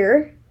came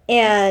here,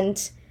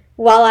 and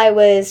while I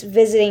was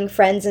visiting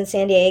friends in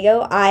San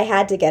Diego, I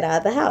had to get out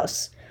of the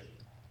house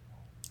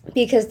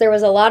because there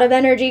was a lot of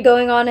energy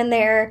going on in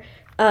there.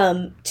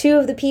 Two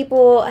of the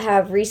people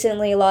have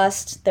recently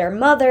lost their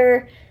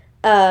mother.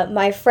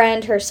 My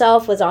friend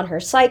herself was on her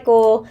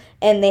cycle,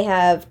 and they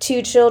have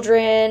 2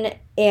 children,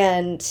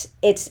 and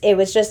it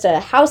was just a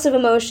house of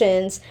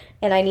emotions,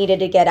 and I needed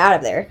to get out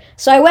of there.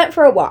 So I went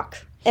for a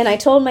walk, and I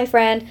told my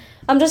friend,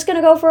 I'm just going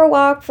to go for a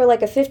walk for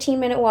like a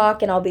 15-minute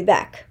walk, and I'll be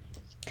back.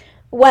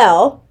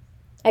 Well,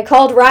 I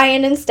called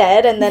Ryan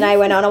instead, and then I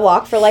went on a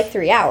walk for like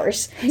 3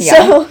 hours. Yeah.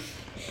 So,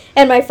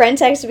 and my friend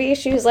texted me,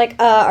 she was like,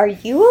 are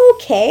you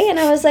okay? And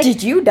I was like,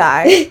 Did you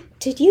die?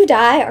 Did you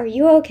die? Are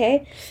you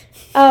okay?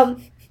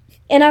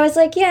 And I was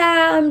like,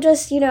 yeah, I'm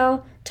just,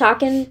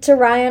 talking to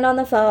Ryan on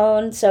the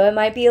phone, so it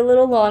might be a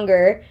little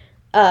longer.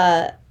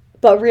 But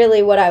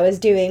really what I was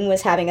doing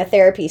was having a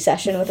therapy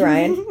session with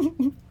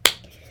Ryan.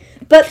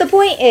 But the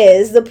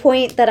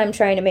point that I'm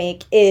trying to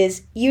make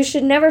is you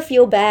should never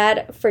feel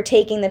bad for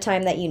taking the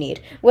time that you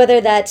need.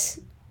 Whether that's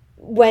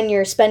when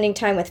you're spending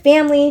time with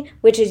family,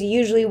 which is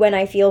usually when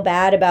I feel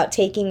bad about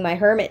taking my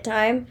hermit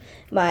time,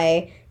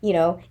 my,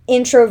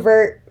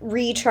 introvert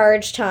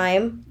recharge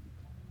time.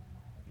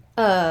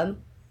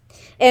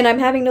 And I'm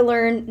having to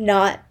learn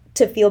not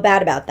to feel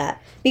bad about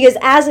that. Because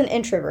as an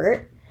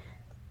introvert,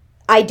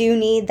 I do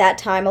need that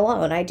time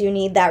alone. I do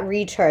need that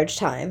recharge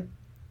time.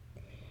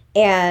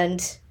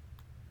 And,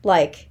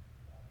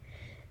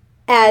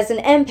 as an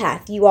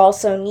empath, you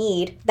also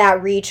need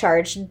that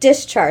recharge,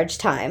 discharge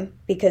time.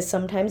 Because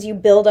sometimes you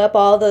build up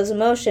all those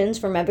emotions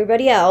from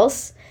everybody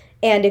else.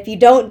 And if you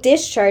don't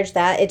discharge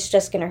that, it's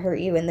just going to hurt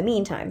you in the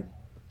meantime.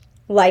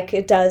 Like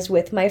it does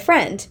with my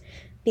friend.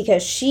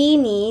 Because she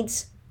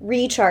needs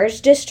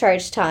recharge,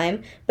 discharge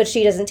time, but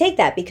she doesn't take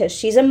that because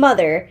she's a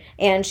mother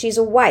and she's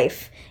a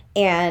wife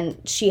and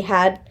she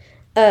had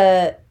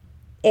what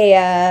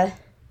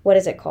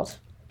is it called?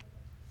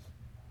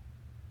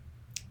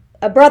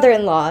 A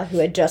brother-in-law who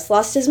had just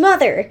lost his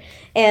mother,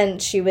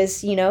 and she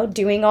was,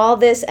 doing all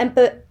this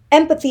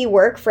empathy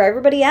work for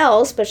everybody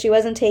else, but she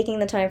wasn't taking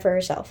the time for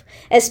herself,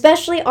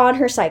 especially on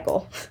her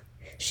cycle.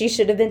 She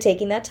should have been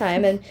taking that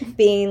time and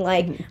being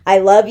like, I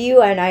love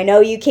you and I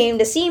know you came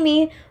to see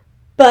me,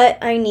 but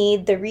I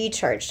need the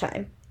recharge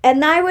time.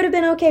 And I would have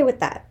been okay with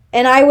that.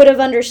 And I would have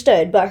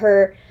understood. But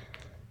her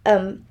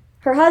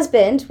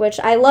husband, which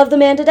I love the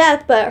man to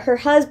death, but her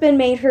husband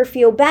made her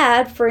feel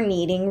bad for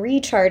needing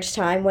recharge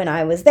time when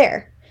I was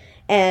there.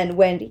 And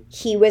when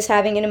he was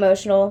having an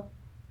emotional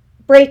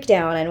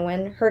breakdown and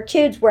when her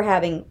kids were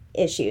having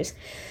issues.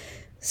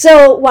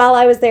 So while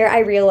I was there, I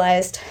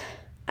realized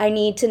I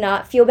need to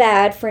not feel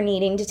bad for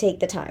needing to take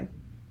the time.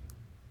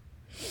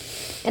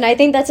 And I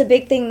think that's a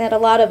big thing that a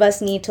lot of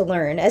us need to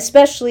learn,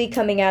 especially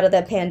coming out of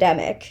the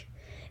pandemic.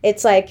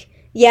 It's like,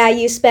 yeah,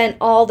 you spent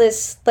all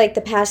this,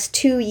 the past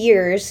 2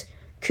 years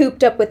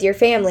cooped up with your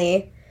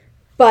family,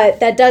 but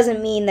that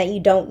doesn't mean that you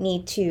don't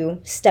need to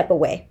step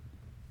away.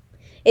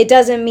 It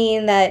doesn't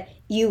mean that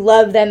you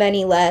love them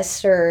any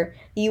less or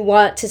you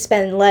want to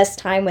spend less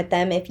time with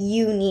them if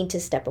you need to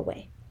step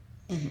away.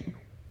 Mm-hmm.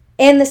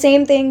 And the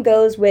same thing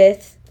goes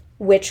with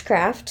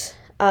witchcraft,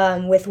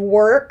 with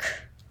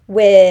work,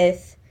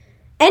 with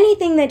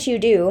anything that you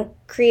do,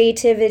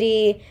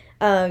 creativity,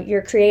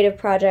 your creative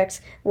projects,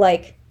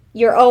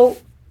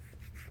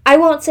 I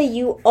won't say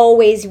you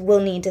always will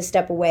need to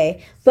step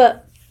away,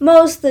 but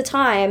most of the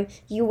time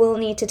you will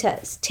need to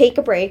take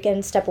a break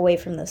and step away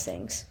from those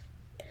things.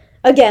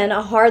 Again,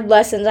 a hard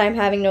lesson I'm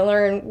having to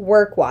learn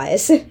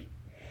work-wise.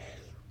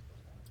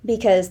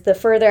 Because the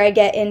further I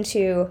get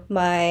into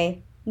my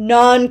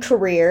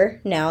non-career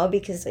now,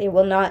 because it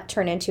will not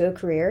turn into a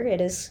career,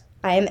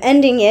 I am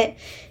ending it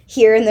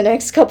here in the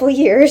next couple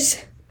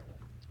years.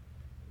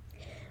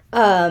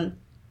 But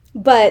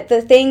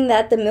the thing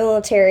that the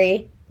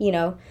military,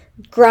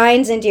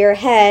 grinds into your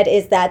head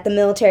is that the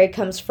military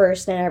comes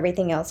first and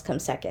everything else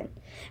comes second.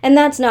 And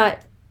that's not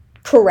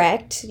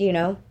correct,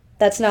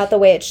 That's not the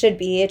way it should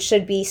be. It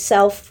should be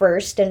self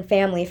first and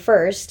family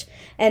first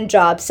and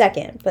job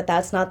second. But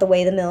that's not the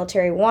way the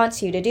military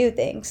wants you to do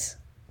things.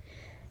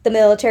 The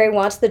military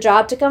wants the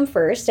job to come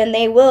first, and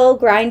they will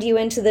grind you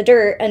into the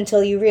dirt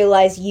until you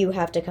realize you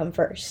have to come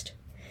first.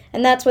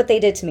 And that's what they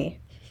did to me.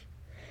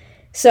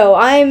 So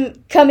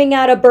I'm coming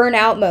out of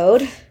burnout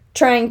mode,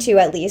 trying to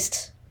at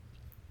least,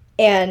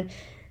 and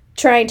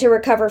trying to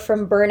recover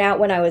from burnout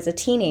when I was a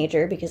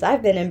teenager, because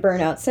I've been in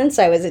burnout since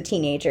I was a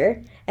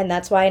teenager, and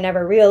that's why I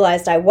never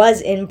realized I was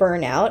in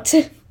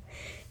burnout.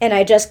 And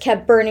I just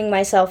kept burning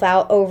myself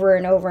out over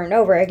and over and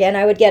over again.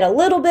 I would get a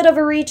little bit of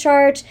a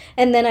recharge,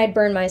 and then I'd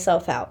burn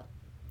myself out.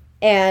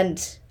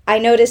 And I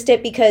noticed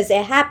it because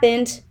it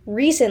happened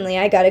recently.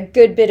 I got a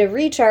good bit of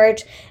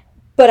recharge,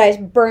 but I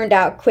burned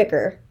out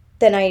quicker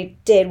than I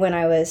did when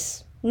I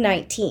was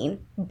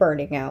 19,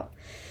 burning out.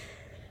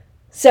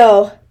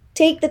 So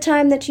take the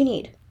time that you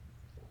need.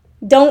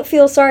 don't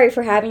feel sorry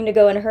for having to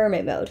go in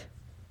hermit mode.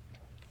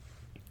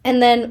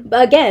 And then,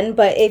 again,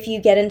 but if you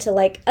get into,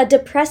 like, a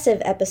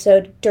depressive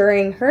episode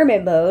during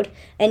hermit mode,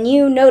 and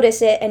you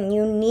notice it, and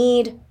you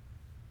need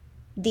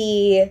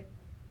the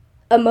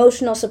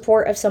emotional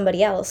support of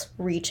somebody else,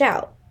 reach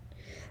out.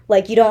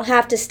 Like, you don't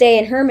have to stay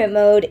in hermit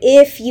mode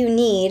if you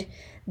need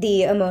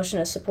the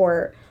emotional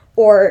support,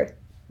 or,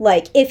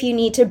 like, if you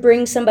need to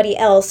bring somebody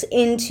else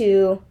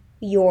into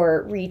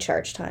your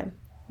recharge time.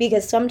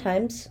 Because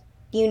sometimes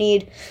you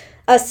need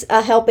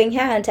a helping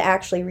hand to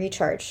actually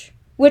recharge.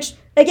 Which,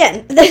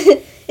 again,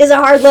 is a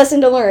hard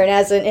lesson to learn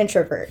as an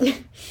introvert.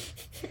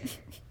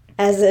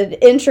 As an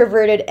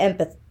introverted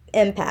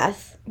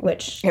empath,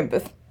 which...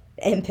 Empath.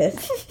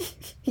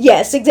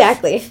 Yes,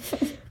 exactly.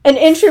 An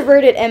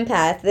introverted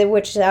empath,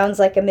 which sounds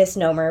like a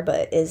misnomer,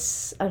 but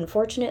is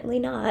unfortunately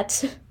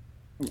not.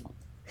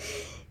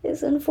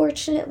 Is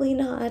unfortunately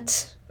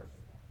not.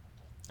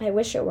 I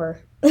wish it were.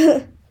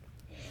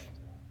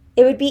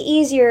 It would be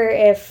easier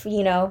if,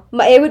 you know,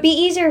 it would be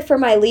easier for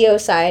my Leo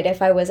side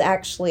if I was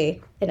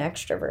actually an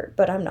extrovert,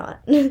 but I'm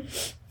not.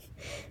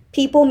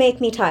 People make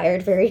me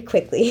tired very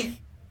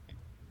quickly.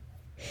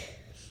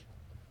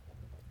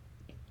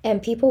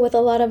 And people with a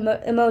lot of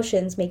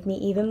emotions make me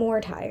even more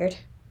tired.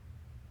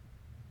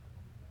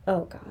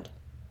 Oh, God.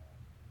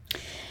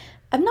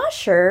 I'm not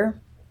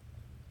sure.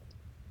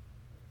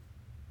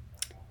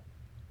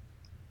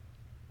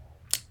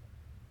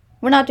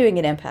 We're not doing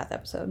an empath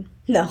episode.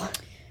 No.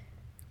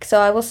 So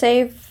I will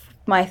save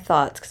my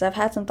thoughts, because I've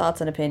had some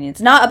thoughts and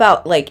opinions. Not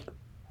about, like,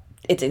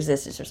 its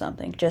existence or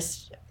something.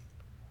 Just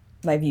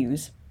my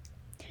views.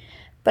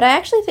 But I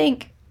actually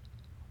think,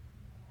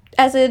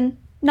 as in,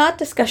 not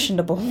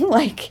discussionable,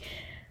 like,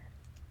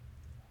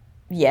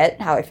 yet,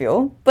 how I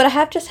feel. But I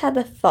have just had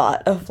the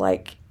thought of,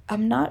 like,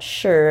 I'm not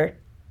sure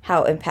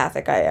how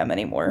empathic I am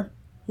anymore.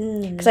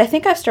 Because I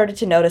think I've started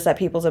to notice that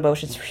people's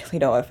emotions really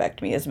don't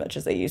affect me as much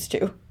as they used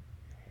to.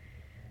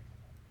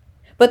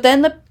 But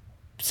then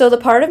the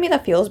part of me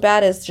that feels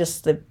bad is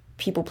just the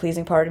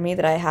people-pleasing part of me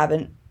that I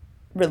haven't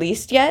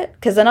released yet.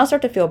 Because then I'll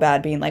start to feel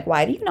bad being like,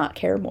 why do you not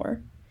care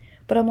more?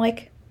 But I'm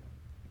like,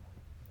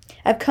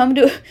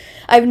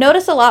 I've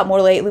noticed a lot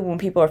more lately when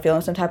people are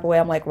feeling some type of way.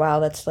 I'm like,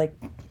 wow, it's like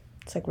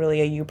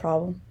really a you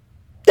problem.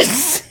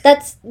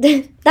 That's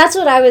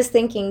what I was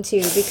thinking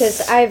too,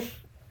 because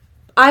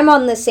I'm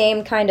on the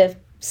same kind of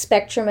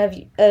spectrum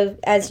of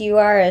as you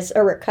are, as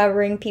a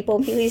recovering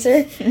people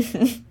pleaser.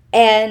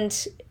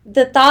 And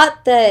the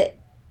thought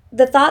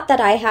that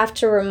I have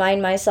to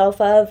remind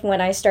myself of when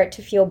I start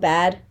to feel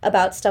bad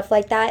about stuff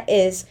like that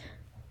is,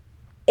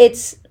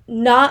 it's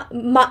not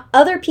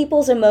other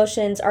people's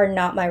emotions are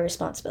not my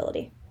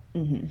responsibility.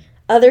 Mm-hmm.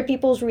 Other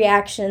people's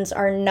reactions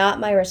are not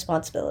my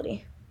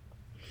responsibility.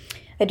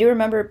 I do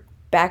remember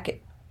I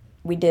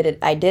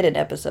did an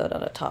episode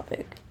on a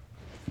topic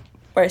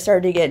where I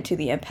started to get into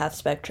the empath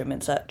spectrum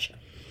and such.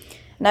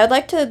 And I would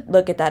like to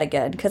look at that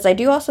again, because I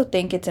do also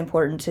think it's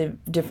important to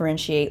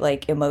differentiate,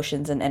 like,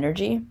 emotions and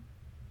energy.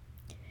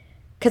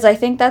 Because I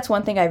think that's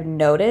one thing I've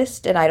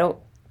noticed, and I don't...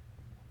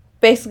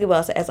 Basically what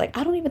I'll say is, like,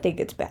 I don't even think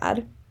it's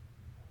bad.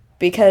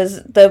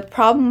 Because the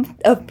problem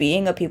of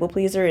being a people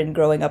pleaser and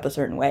growing up a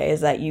certain way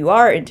is that you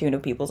are in tune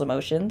with people's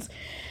emotions.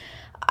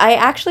 I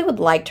actually would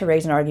like to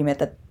raise an argument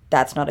that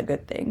that's not a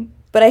good thing.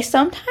 But I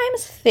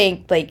sometimes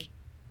think, like,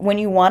 when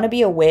you want to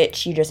be a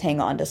witch, you just hang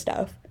on to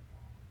stuff.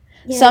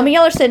 Yeah. Some of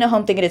y'all are sitting at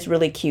home thinking it's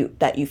really cute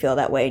that you feel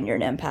that way and you're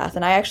an empath.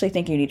 And I actually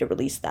think you need to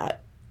release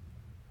that.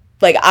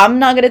 Like, I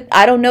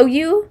don't know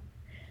you.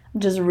 I'm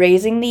just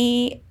raising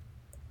the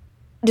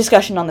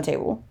discussion on the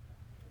table.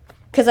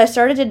 Because I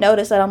started to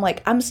notice that I'm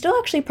like, I'm still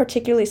actually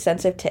particularly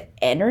sensitive to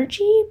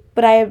energy,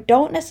 but I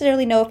don't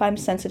necessarily know if I'm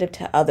sensitive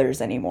to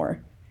others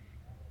anymore.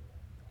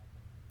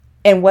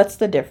 And what's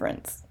the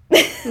difference?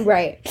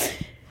 Right.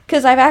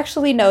 Because I've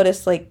actually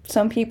noticed, like,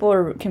 some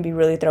people can be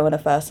really throwing a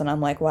fuss, and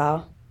I'm like,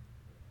 wow,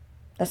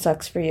 that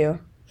sucks for you.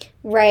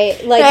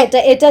 Right. Like,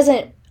 it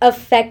doesn't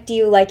affect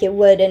you like it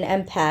would an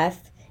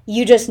empath.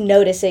 You just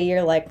notice it.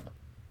 You're like,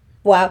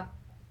 wow.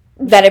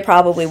 That it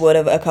probably would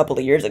have a couple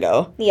of years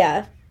ago.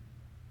 Yeah.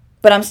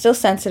 But I'm still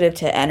sensitive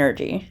to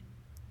energy.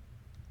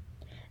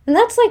 And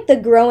that's, like, the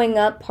growing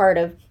up part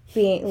of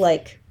being,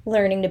 like,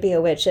 learning to be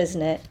a witch,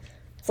 isn't it?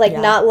 It's, like,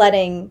 not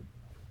letting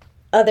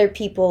other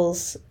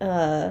people's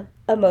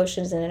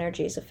emotions and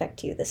energies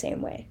affect you the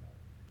same way.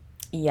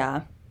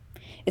 Yeah.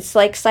 It's,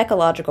 like,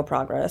 psychological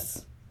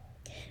progress.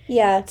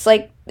 Yeah.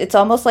 It's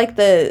almost like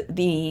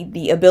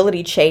the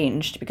ability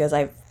changed because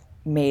I've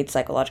made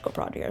psychological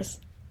progress.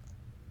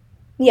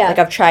 Yeah. Like,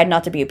 I've tried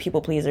not to be a people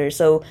pleaser,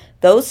 so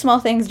those small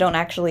things don't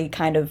actually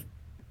kind of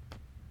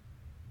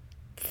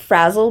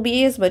frazzle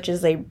me as much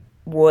as they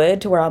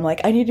would, to where I'm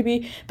like, I need to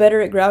be better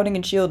at grounding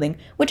and shielding,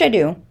 which I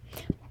do.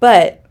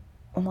 But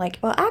I'm like,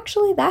 well,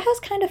 actually, that has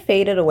kind of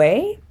faded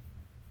away.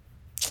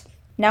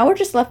 Now we're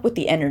just left with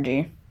the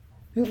energy.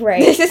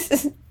 Right.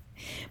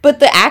 But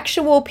the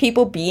actual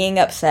people being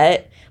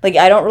upset, like,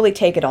 I don't really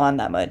take it on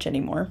that much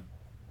anymore.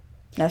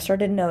 And I've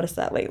started to notice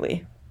that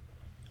lately.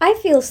 I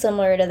feel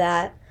similar to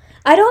that.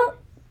 I don't,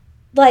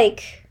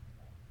 like,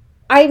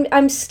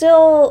 I'm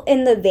still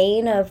in the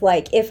vein of,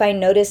 like, if I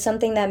notice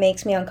something that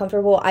makes me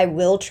uncomfortable, I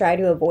will try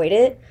to avoid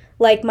it.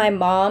 Like, my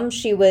mom,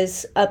 she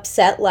was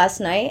upset last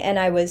night, and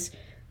I was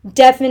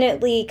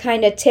definitely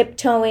kind of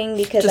tiptoeing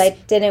because I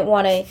didn't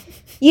want to,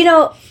 you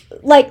know,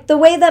 like, the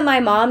way that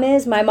my mom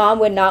is, my mom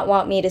would not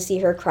want me to see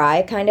her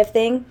cry kind of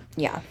thing.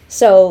 Yeah.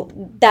 So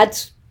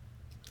that's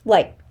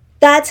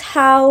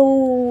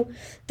how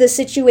the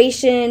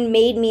situation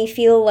made me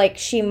feel like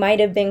she might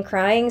have been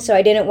crying, so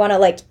I didn't want to,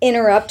 like,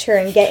 interrupt her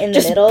and get in the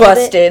middle of it.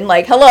 Just bust in,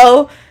 like,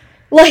 hello?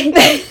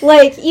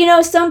 Like, you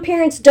know, some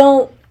parents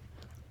don't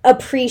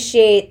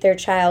appreciate their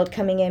child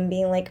coming in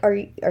being like, are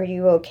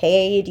you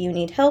okay? Do you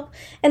need help?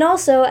 And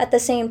also, at the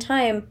same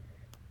time,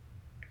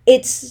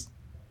 it's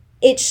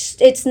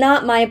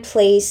not my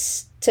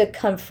place to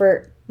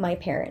comfort my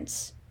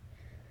parents.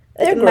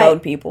 They're grown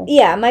people.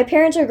 Yeah, my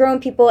parents are grown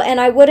people, and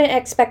I wouldn't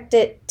expect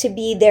it to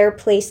be their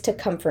place to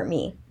comfort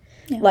me.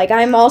 Yeah. Like,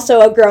 I'm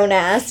also a grown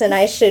ass, and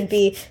I should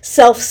be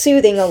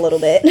self-soothing a little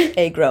bit.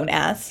 A grown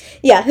ass.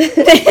 Yeah.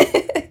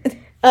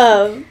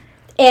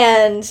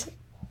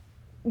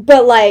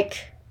 But, like,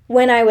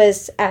 when I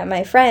was at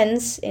my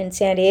friend's in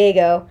San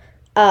Diego,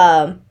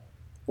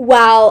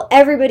 while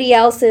I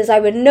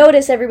would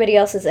notice everybody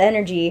else's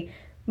energy,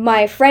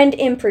 my friend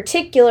in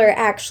particular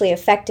actually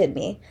affected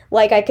me.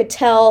 Like, I could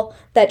tell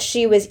that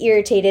she was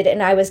irritated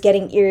and I was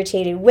getting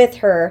irritated with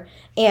her,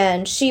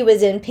 and she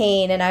was in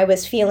pain and I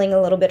was feeling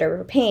a little bit of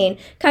her pain.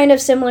 Kind of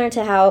similar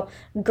to how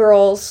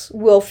girls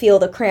will feel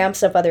the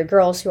cramps of other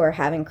girls who are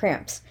having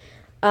cramps.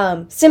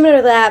 Similar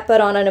to that,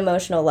 but on an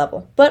emotional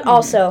level. But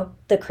also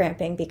the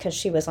cramping because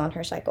she was on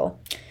her cycle.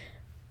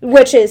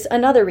 Which is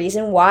another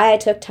reason why I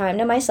took time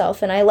to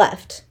myself and I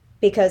left.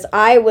 Because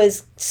I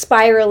was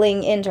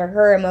spiraling into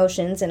her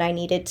emotions and I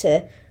needed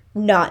to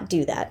not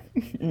do that.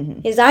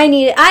 Because I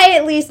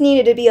at least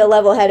needed to be a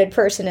level-headed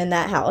person in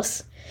that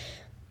house.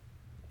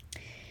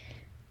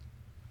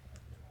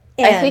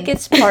 And I think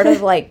it's part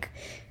of, like,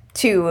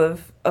 too,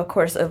 of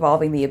course,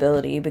 evolving the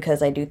ability,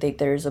 because I do think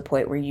there's a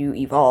point where you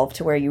evolve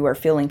to where you are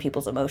feeling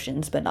people's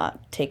emotions but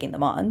not taking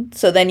them on.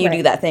 So then you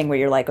do that thing where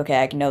you're like,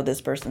 okay, I know this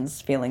person's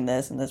feeling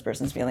this and this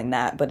person's feeling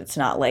that, but it's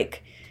not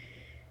like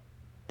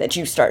that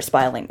you start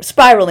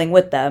spiraling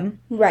with them.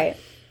 Right.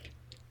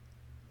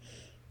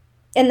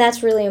 And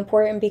that's really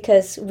important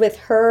because with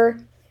her,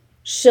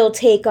 she'll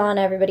take on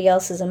everybody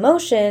else's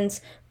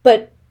emotions,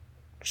 but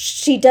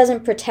she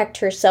doesn't protect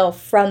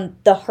herself from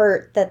the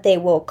hurt that they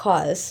will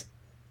cause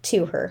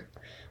to her.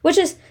 Which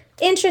is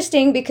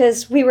interesting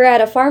because we were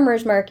at a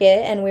farmer's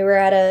market and we were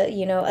at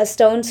a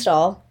stone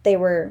stall. They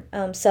were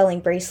selling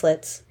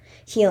bracelets,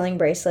 healing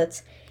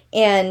bracelets.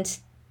 And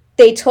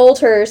they told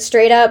her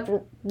straight up,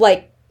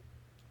 like,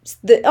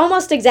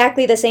 almost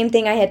exactly the same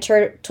thing I had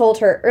told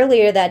her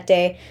earlier that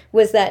day,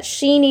 was that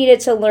she needed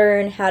to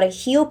learn how to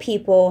heal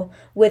people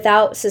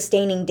without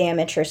sustaining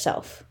damage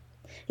herself.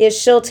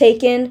 She'll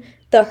take in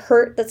the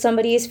hurt that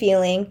somebody is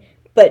feeling,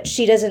 but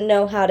she doesn't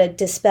know how to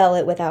dispel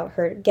it without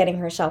her getting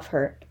herself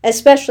hurt,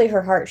 especially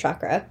her heart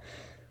chakra.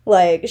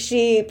 Like,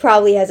 she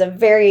probably has a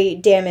very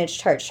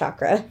damaged heart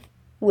chakra,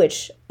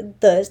 which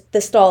the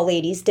stall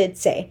ladies did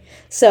say.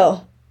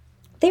 So,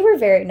 they were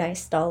very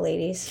nice stall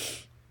ladies.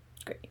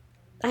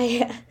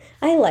 I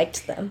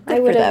liked them. I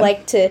would have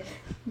liked to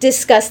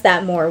discuss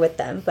that more with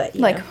them, but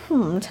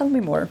tell me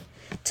more.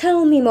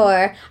 Tell me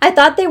more. I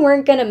thought they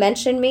weren't going to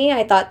mention me.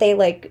 I thought they,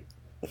 like,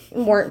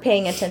 weren't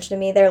paying attention to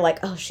me. They're like,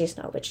 oh, she's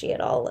not witchy at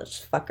all. Let's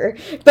fuck her.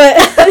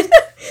 But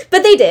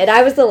but they did.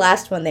 I was the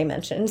last one they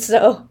mentioned,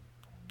 so.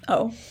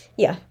 Oh.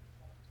 Yeah.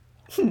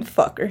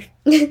 Fuck her.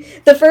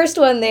 The first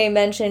one they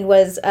mentioned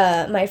was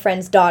my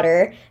friend's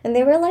daughter, and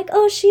they were like,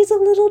 oh, she's a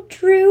little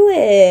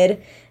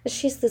druid.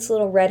 She's this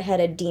little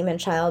redheaded demon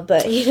child,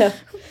 but,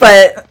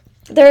 But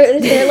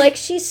they're like,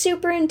 she's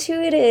super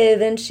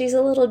intuitive, and she's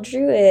a little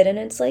druid, and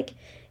it's like,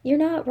 you're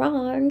not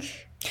wrong.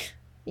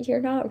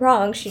 You're not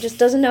wrong. She just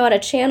doesn't know how to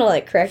channel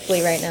it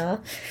correctly right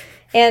now.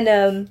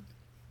 And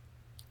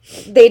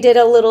they did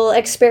a little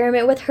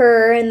experiment with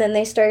her, and then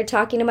they started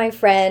talking to my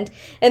friend,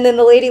 and then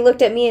the lady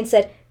looked at me and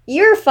said,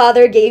 your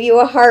father gave you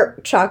a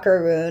heart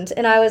chakra wound.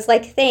 And I was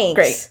like, thanks.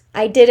 Great.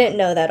 I didn't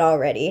know that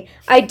already.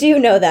 I do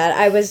know that.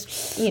 I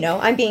was,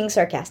 I'm being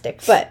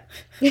sarcastic, but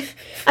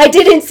I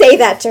didn't say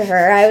that to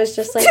her. I was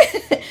just like,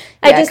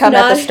 at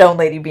the stone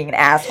lady being an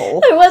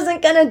asshole. I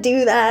wasn't going to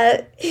do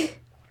that.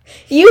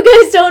 You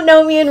guys don't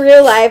know me in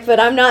real life, but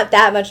I'm not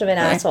that much of an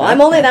asshole.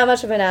 I'm only that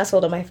much of an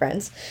asshole to my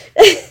friends.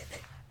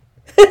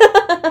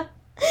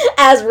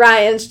 As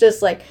Ryan's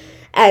just like,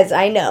 as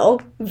I know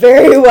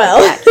very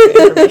well.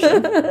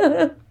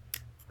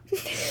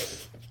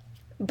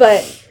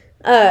 But,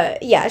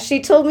 yeah, she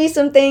told me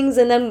some things,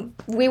 and then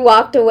we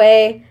walked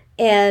away,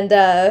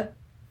 and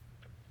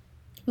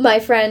my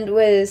friend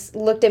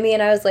looked at me,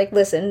 and I was like,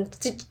 listen,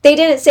 they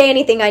didn't say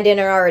anything I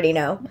didn't already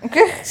know.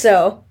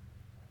 So,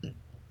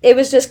 it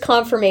was just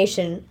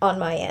confirmation on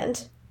my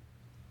end.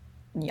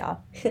 Yeah.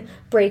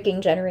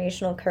 Breaking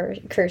generational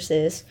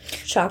curses,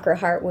 chakra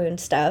heart wound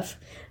stuff,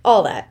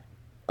 all that.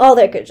 All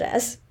that good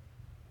jazz.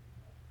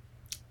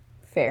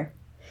 Fair.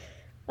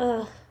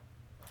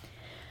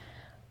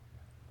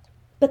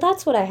 But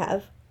that's what I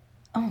have.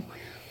 Oh.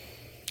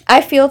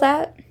 I feel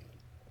that.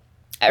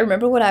 I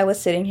remember when I was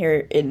sitting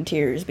here in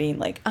tears being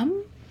like,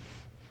 I'm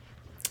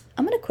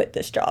going to quit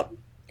this job.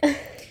 I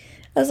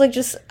was like,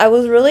 I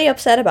was really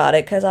upset about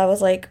it because I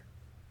was like,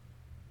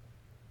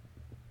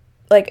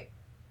 am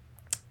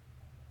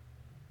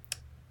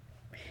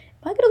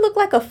I going to look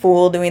like a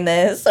fool doing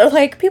this? Or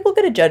like, people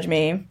going to judge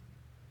me?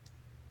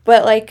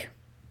 But like,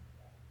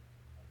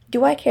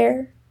 do I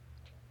care?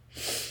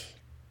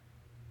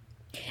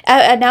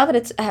 Now that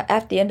it's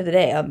at the end of the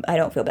day, I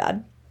don't feel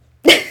bad.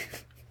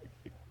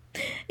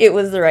 It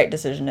was the right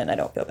decision and I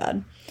don't feel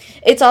bad.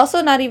 It's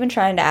also not even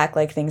trying to act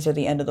like things are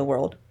the end of the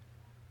world.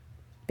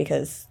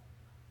 Because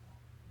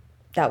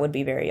that would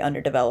be very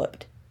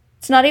underdeveloped.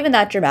 It's not even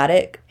that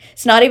dramatic.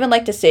 It's not even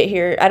like to sit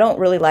here. I don't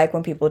really like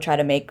when people try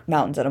to make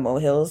mountains out of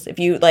molehills. If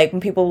you, like,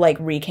 when people, like,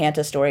 recant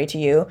a story to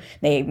you,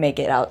 they make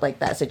it out like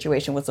that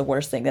situation was the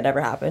worst thing that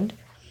ever happened.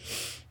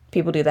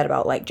 People do that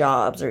about, like,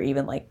 jobs or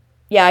even, like,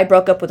 yeah, I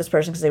broke up with this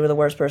person because they were the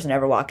worst person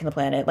ever walking the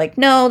planet. Like,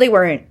 no, they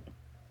weren't.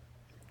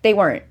 They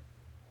weren't.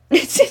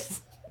 It's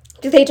just...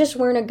 They just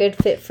weren't a good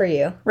fit for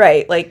you.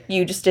 Right, like,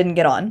 you just didn't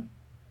get on.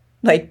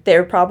 Like,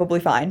 they're probably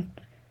fine.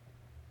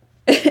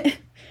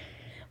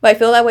 But I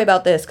feel that way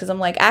about this, because I'm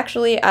like,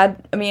 actually, I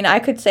mean, I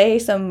could say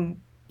some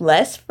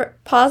less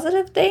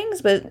positive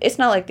things, but it's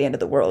not like the end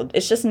of the world.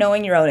 It's just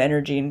knowing your own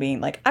energy and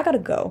being like, I gotta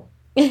go.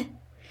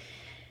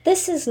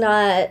 This is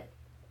not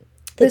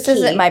This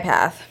isn't my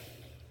path.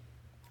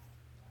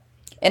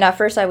 And at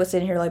first I was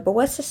sitting here like, but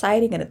what's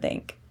society gonna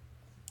think?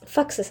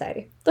 Fuck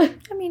society. I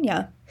mean,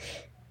 yeah.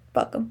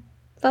 Fuck them.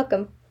 Fuck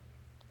them.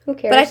 Who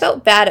cares? But I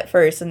felt bad at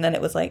first, and then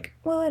it was like,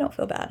 well, I don't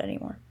feel bad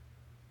anymore.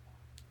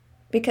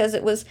 Because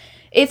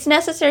it's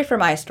necessary for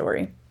my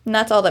story. And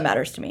that's all that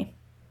matters to me.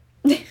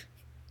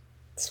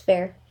 It's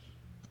fair.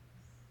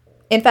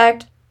 In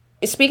fact,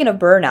 speaking of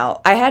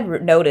burnout, I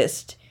had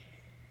noticed,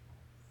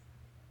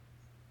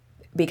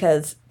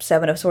 because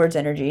Seven of Swords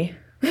energy,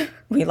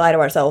 we lie to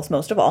ourselves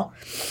most of all.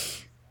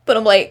 But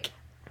I'm like,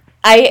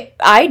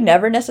 I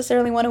never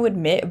necessarily want to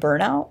admit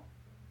burnout.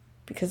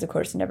 Because, of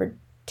course, it never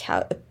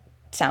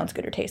sounds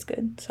good or tastes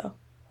good, so...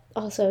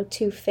 Also,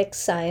 two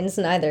fixed signs.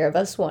 Neither of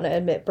us want to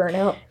admit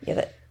burnout.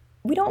 Yeah,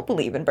 we don't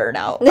believe in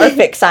burnout. Our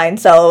fixed sign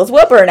selves.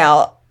 What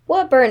burnout?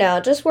 What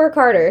burnout? Just work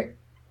harder.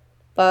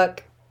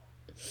 Fuck.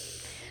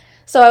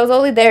 So I was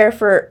only there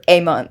for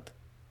a month.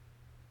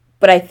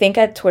 But I think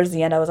towards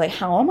the end I was like,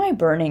 how am I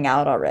burning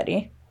out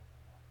already?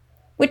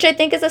 Which I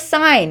think is a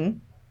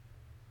sign.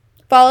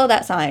 Follow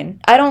that sign.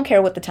 I don't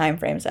care what the time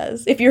frame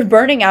says. If you're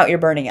burning out, you're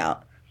burning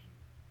out.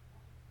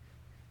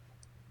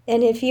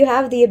 And if you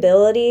have the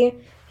ability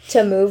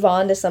to move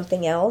on to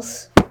something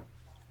else,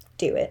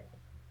 do it.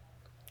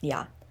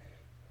 Yeah.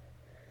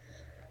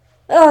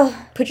 Ugh.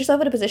 Put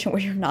yourself in a position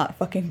where you're not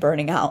fucking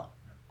burning out.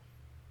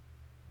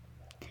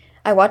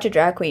 I watch a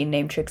drag queen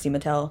named Trixie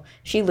Mattel.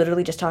 She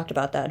literally just talked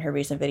about that in her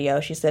recent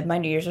video. She said, my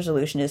New Year's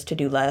resolution is to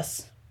do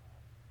less.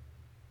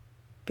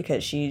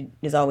 Because she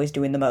is always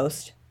doing the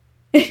most.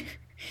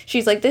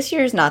 She's like, this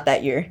year is not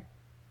that year.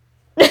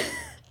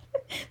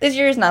 This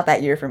year is not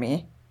that year for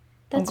me.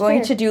 I'm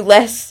going to do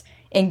less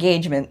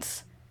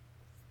engagements.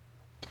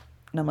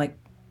 And I'm like,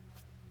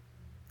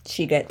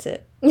 she gets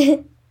it.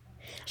 She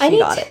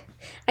got it.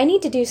 I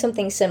need to do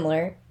something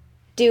similar.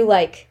 Do,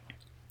 like,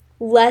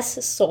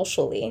 less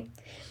socially.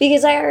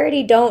 Because I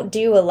already don't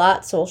do a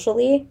lot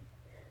socially.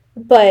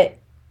 But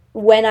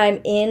when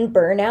I'm in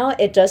burnout,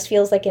 it just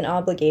feels like an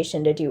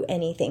obligation to do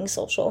anything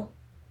social.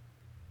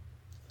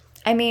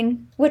 I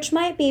mean... Which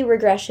might be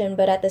regression,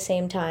 but at the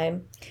same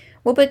time...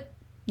 Well, but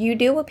you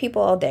deal with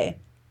people all day.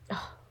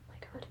 Oh, my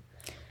God.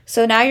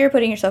 So now you're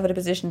putting yourself in a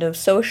position of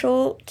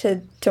social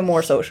to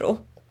more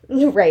social.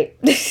 Right.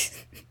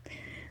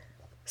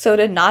 So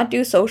to not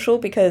do social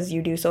because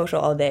you do social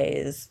all day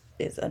is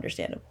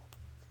understandable.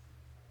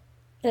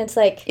 And it's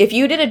like... If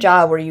you did a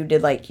job where you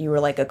were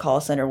like a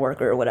call center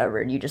worker or whatever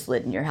and you just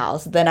lived in your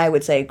house, then I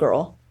would say,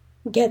 girl...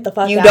 Get the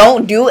fuck out. You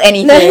don't do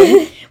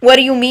anything. What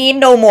do you mean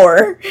no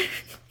more?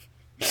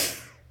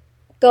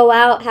 Go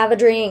out, have a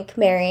drink,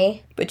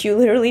 Mary. But you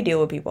literally deal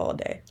with people all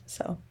day,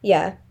 so...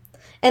 Yeah.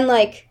 And,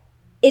 like,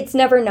 it's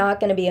never not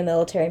going to be a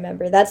military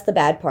member. That's the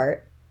bad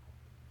part.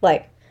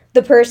 Like...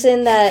 The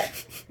person that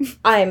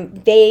I'm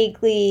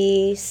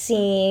vaguely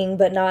seeing,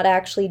 but not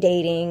actually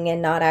dating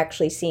and not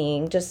actually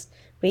seeing. Just,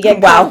 we get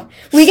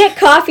we get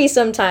coffee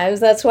sometimes.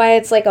 That's why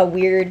it's like a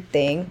weird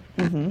thing.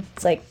 Mm-hmm.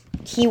 It's like,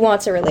 he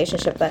wants a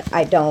relationship, but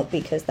I don't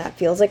because that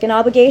feels like an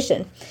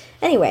obligation.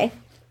 Anyway.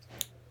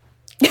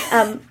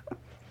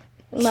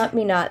 Let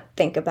me not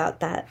think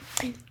about that.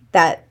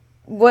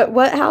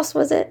 What house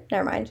was it?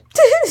 Never mind.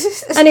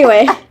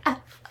 Anyway.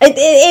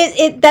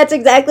 That's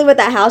exactly what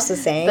that house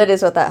is saying. That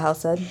is what that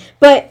house said.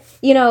 But,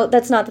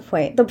 that's not the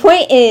point. The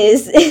point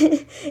is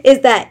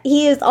that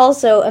he is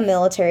also a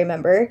military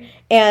member,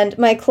 and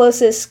my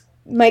closest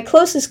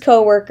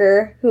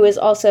coworker, who is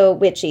also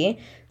witchy,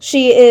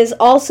 she is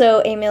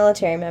also a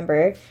military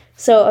member.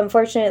 So,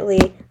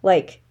 unfortunately,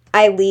 like,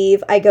 I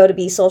leave, I go to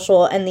be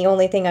social, and the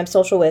only thing I'm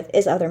social with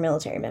is other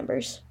military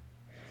members.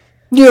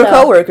 Your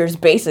coworkers,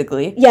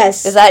 basically.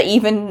 Yes. Is that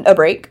even a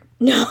break?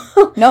 No.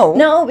 No.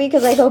 No,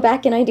 because I go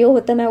back and I deal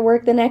with them at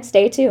work the next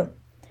day, too.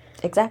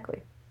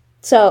 Exactly.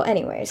 So,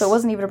 anyways. So it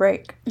wasn't even a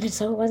break.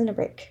 So it wasn't a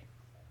break.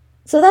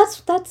 So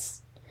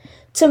that's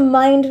to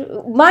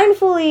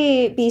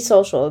mindfully be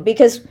social,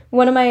 because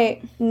one of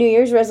my New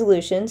Year's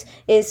resolutions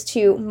is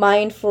to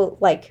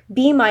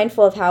be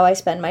mindful of how I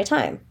spend my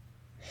time.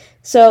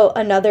 So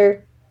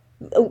another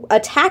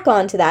tack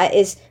on to that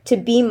is to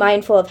be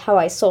mindful of how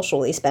I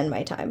socially spend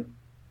my time.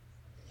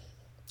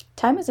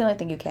 Time is the only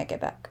thing you can't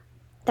get back.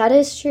 That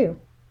is true.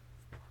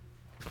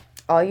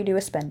 All you do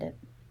is spend it.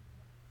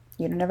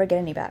 You don't ever get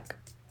any back.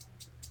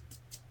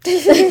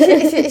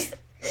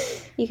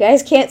 You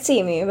guys can't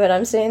see me, but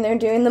I'm sitting there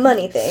doing the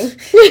money thing.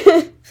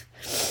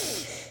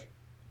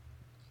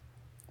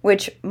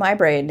 Which, my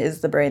brain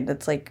is the brain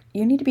that's like,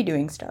 you need to be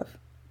doing stuff.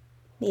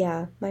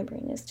 Yeah, my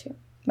brain is too.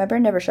 My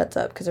brain never shuts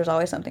up because there's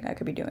always something I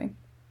could be doing.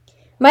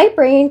 My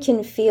brain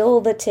can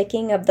feel the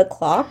ticking of the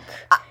clock.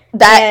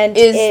 That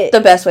is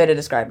the best way to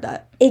describe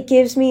that. It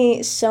gives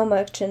me so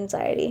much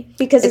anxiety.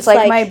 Because it's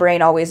like my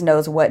brain always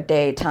knows what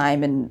day,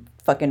 time, and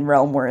fucking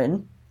realm we're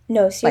in.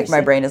 No, seriously. Like,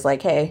 my brain is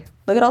like, hey,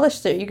 look at all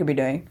this shit you could be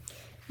doing.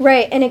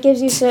 Right, and it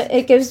gives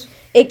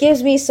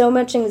me so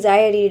much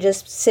anxiety to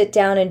just sit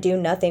down and do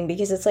nothing,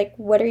 because it's like,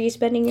 what are you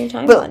spending your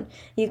time on?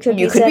 You could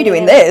be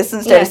doing this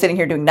instead of sitting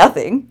here doing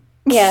nothing.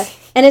 Yeah,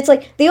 and it's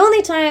like, the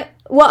only time,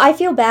 well, I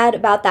feel bad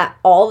about that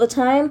all the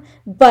time,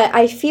 but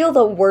I feel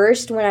the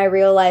worst when I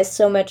realize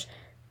so much,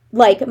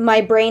 like,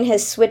 my brain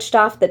has switched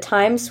off the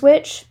time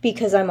switch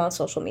because I'm on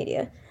social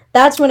media.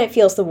 That's when it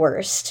feels the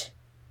worst.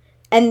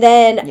 And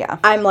then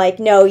I'm like,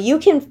 no, you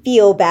can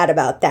feel bad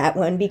about that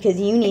one because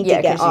you need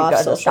to get off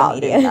social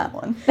media. Doing that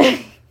one.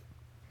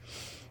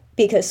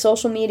 Because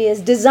social media is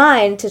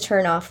designed to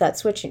turn off that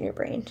switch in your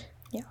brain.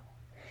 Yeah.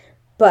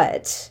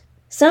 But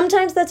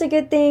sometimes that's a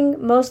good thing.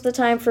 Most of the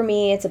time for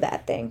me, it's a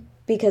bad thing.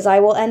 Because I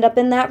will end up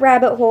in that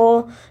rabbit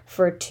hole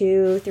for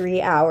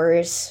 2-3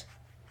 hours.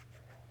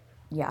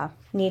 Yeah.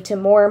 Need to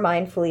more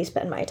mindfully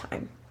spend my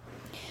time.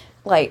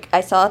 Like,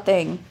 I saw a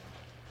thing.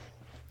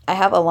 I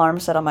have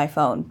alarms set on my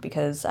phone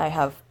because I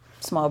have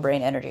small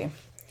brain energy.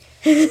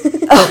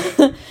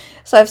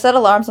 So I've set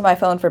alarms on my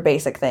phone for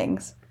basic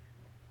things,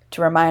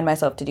 to remind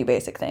myself to do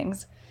basic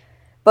things.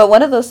 But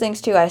one of those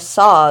things, too, I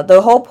saw,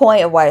 the whole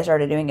point of why I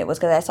started doing it was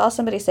because I saw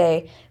somebody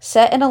say,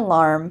 set an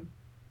alarm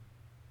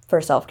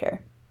for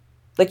self-care.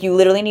 Like, you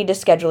literally need to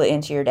schedule it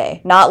into your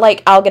day. Not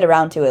like, I'll get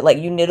around to it. Like,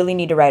 you literally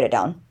need to write it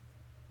down.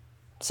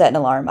 Set an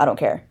alarm. I don't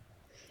care.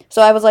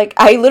 So I was like,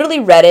 I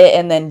literally read it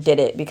and then did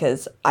it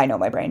because I know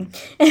my brain.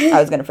 I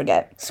was going to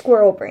forget.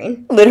 Squirrel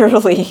brain.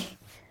 Literally.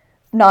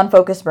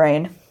 Non-focused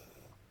brain.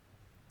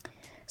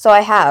 So I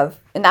have.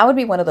 And that would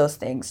be one of those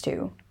things,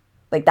 too.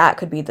 Like, that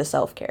could be the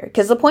self-care.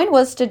 Because the point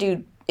was to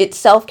do, it's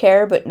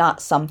self-care, but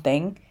not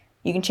something.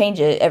 You can change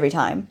it every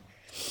time.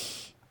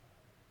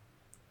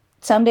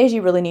 Some days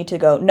you really need to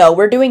go, no,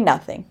 we're doing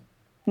nothing.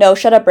 No,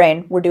 shut up,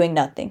 brain. We're doing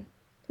nothing.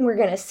 We're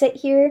going to sit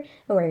here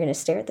and we're going to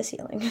stare at the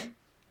ceiling.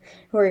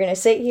 We're going to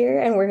sit here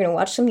and we're going to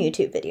watch some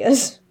YouTube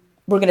videos.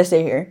 We're going to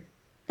sit here.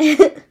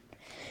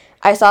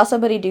 I saw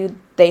somebody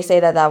they say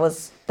that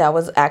was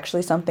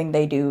actually something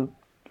they do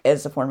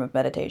as a form of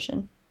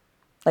meditation.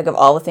 Like, of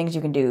all the things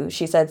you can do,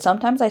 she said,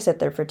 sometimes I sit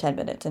there for 10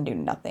 minutes and do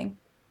nothing.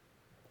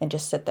 And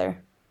just sit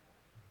there.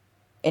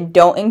 And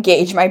don't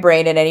engage my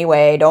brain in any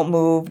way. Don't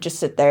move. Just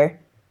sit there.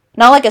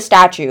 Not like a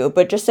statue,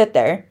 but just sit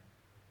there.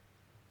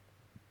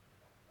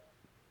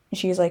 And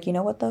she's like, you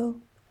know what, though?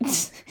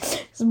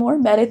 It's more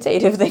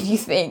meditative than you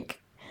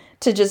think.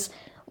 To just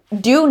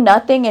do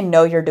nothing and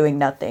know you're doing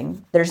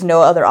nothing. There's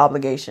no other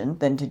obligation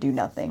than to do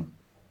nothing.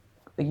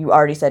 Like, you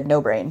already said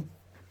no brain.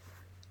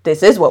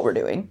 This is what we're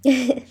doing.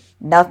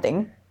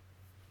 Nothing.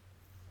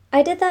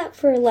 I did that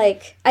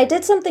I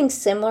did something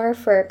similar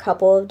for a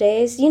couple of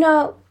days. You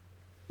know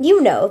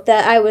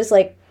that I was,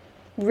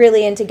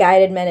 really into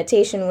guided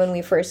meditation when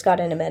we first got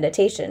into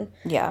meditation.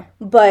 Yeah.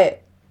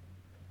 But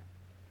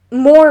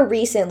more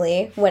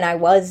recently, when I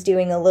was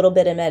doing a little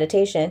bit of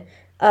meditation,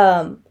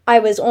 I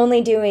was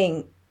only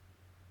doing,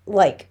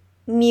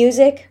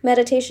 music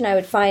meditation. I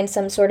would find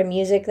some sort of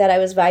music that I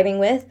was vibing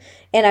with,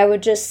 and I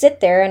would just sit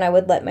there and I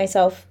would let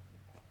myself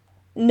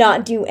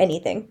not do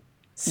anything.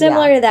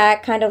 Similar to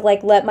that, kind of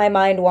let my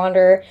mind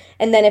wander,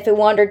 and then if it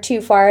wandered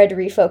too far, I'd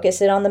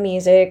refocus it on the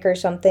music or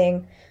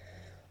something.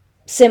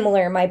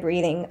 Similar, my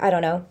breathing, I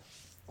don't know.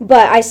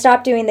 But I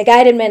stopped doing the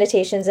guided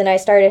meditations and I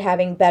started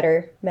having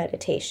better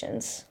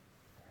meditations.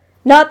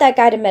 Not that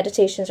guided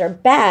meditations are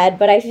bad,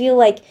 but I feel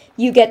like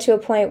you get to a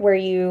point where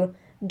you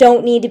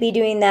don't need to be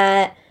doing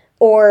that,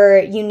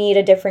 or you need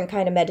a different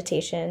kind of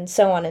meditation,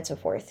 so on and so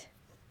forth.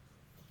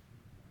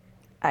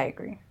 I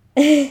agree.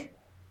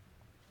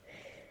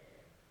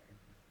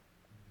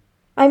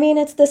 I mean,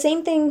 it's the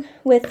same thing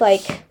with,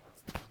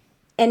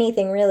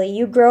 anything, really.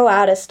 You grow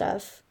out of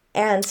stuff,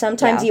 and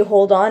sometimes you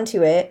hold on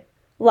to it.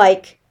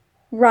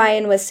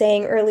 Ryan was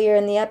saying earlier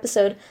in the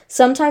episode,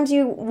 sometimes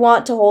you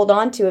want to hold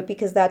on to it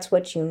because that's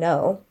what you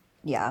know.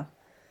 Yeah.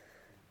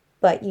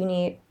 But you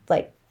need,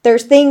 like,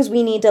 there's things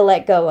we need to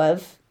let go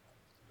of.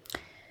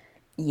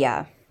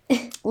 Yeah.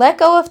 Let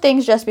go of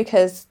things just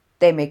because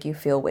they make you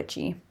feel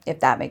witchy, if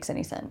that makes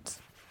any sense.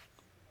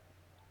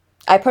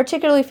 I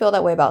particularly feel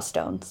that way about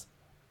stones.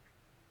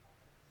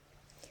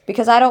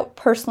 Because I don't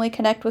personally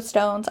connect with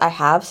stones. I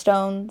have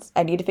stones.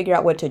 I need to figure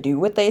out what to do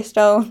with these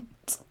stones.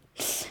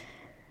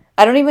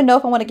 I don't even know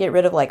if I want to get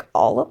rid of, like,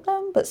 all of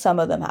them, but some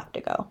of them have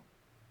to go.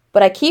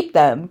 But I keep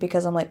them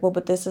because I'm like, well,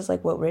 but this is,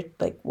 like, what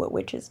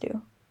witches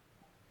do.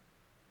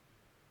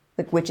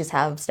 Like, witches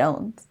have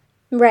stones.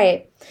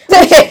 Right.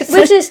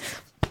 Which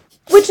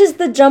is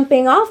the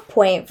jumping off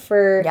point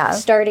for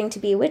starting to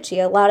be witchy.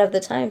 A lot of the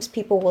times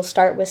people will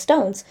start with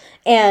stones.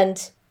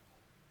 And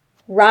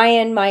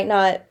Ryan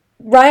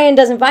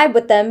doesn't vibe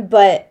with them,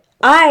 but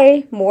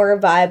I more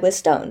vibe with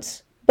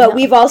stones. But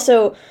we've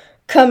also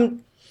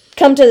come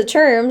to the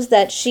terms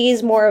that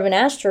she's more of an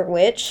astral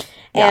witch,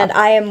 and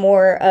I am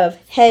more of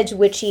hedge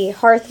witchy,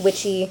 hearth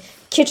witchy,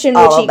 kitchen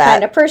witchy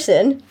kind of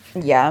person.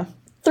 Yeah.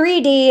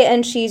 3D,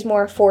 and she's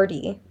more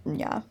 4D.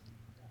 Yeah.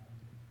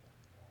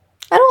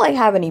 I don't like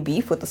have any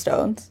beef with the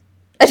stones.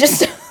 I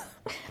just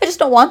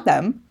don't want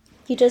them.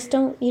 You just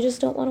don't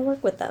want to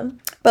work with them.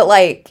 But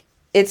like,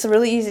 it's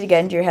really easy to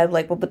get into your head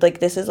like, well, but like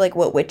this is like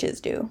what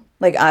witches do.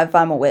 Like if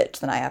I'm a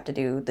witch, then I have to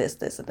do this,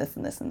 this, and this,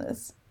 and this, and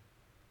this.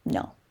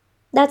 No.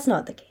 That's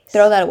not the case.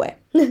 Throw that away.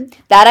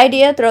 That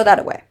idea, throw that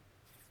away.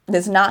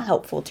 It's not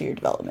helpful to your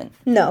development.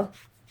 No.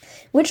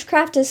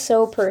 Witchcraft is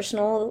so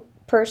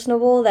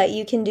personable that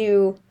you can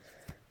do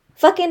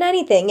fucking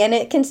anything, and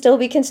it can still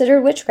be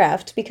considered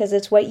witchcraft because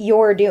it's what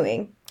you're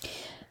doing.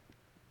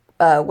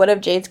 One of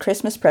Jade's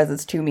Christmas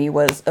presents to me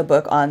was a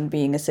book on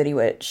being a city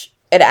witch.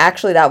 And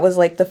actually, that was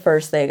like the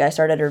first thing I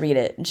started to read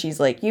it. And she's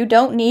like, you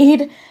don't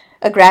need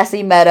a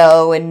grassy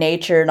meadow and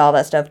nature and all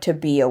that stuff to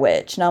be a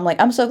witch. And I'm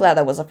like, I'm so glad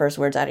that was the first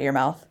words out of your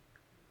mouth.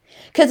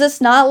 Because it's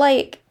not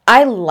like,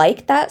 I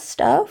like that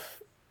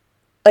stuff.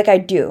 Like, I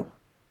do.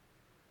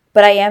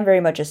 But I am very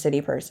much a city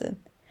person.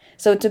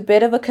 So it's a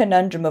bit of a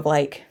conundrum of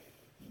like,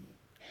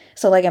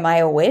 so like, am I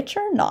a witch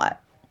or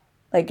not?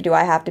 Like, do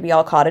I have to be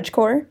all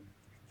cottagecore?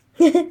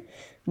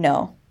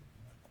 No.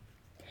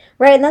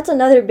 Right, and that's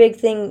another big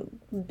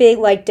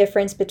like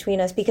difference between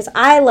us, because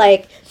I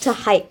like to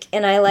hike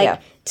and I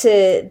like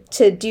to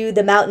do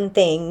the mountain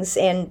things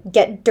and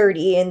get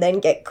dirty and then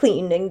get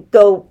clean and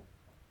go,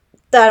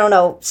 I don't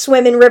know,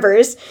 swim in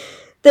rivers.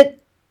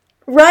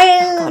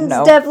 Ryan's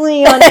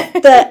definitely on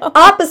the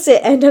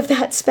opposite end of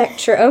that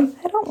spectrum.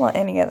 I don't want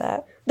any of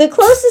that. The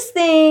closest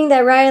thing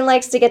that Ryan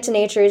likes to get to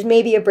nature is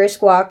maybe a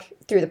brisk walk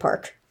through the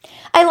park.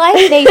 I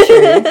like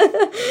nature.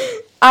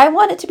 I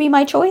want it to be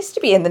my choice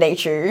to be in the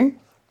nature.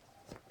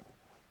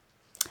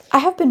 I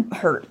have been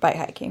hurt by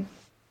hiking.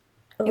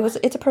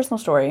 It's a personal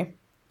story.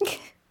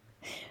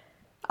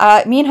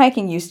 Me and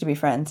hiking used to be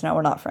friends. Now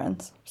we're not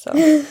friends.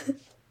 So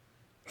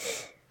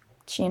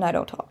she and I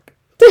don't talk.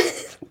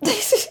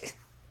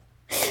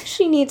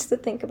 She needs to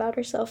think about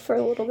herself for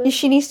a little bit.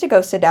 She needs to go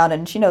sit down,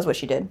 and she knows what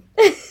she did.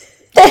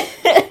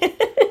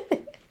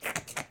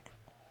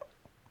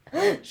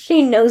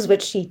 She knows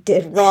what she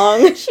did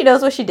wrong. She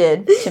knows what she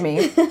did to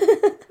me.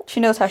 She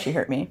knows how she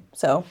hurt me.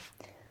 So,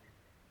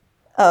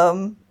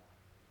 a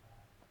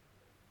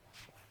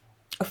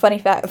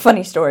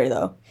funny story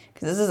though,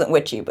 because this isn't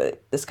witchy,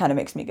 but this kind of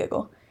makes me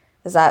giggle.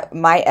 Is that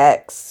my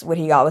ex, when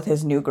he got with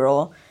his new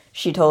girl,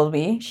 she told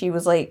me, she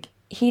was like,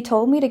 he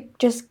told me to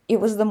just, it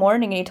was the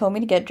morning, and he told me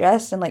to get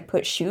dressed and like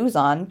put shoes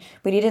on,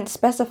 but he didn't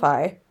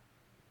specify.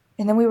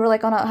 And then we were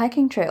like on a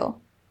hiking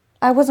trail.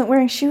 I wasn't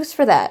wearing shoes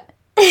for that.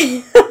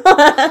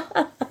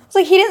 It's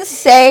like he didn't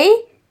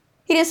say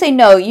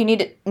no, you need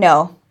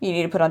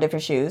to put on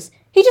different shoes.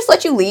 He just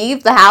let you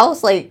leave the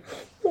house, like,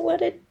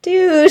 what a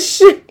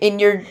douche. In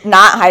your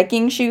not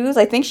hiking shoes.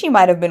 I think she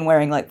might have been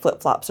wearing like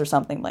flip-flops or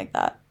something like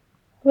that.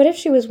 What if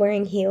she was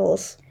wearing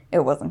heels? It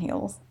wasn't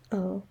heels.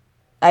 Oh.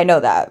 I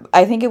know that.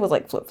 I think it was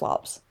like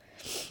flip-flops.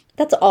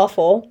 That's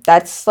awful.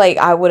 That's like,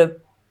 I would have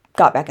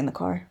got back in the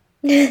car.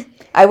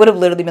 I would have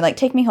literally been like,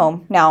 take me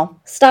home now.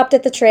 Stopped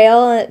at the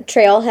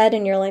trailhead,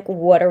 and you're like,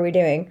 what are we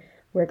doing?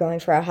 We're going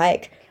for a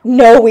hike.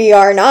 No, we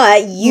are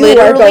not. You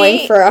are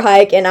going for a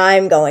hike, and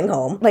I'm going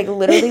home. Like,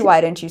 literally,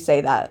 why didn't you say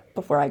that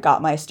before I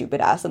got my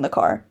stupid ass in the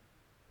car?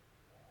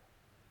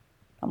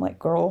 I'm like,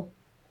 girl,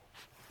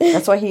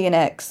 that's why he an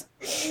ex.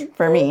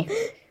 For me.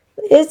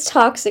 His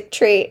toxic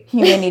trait.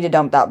 You may need to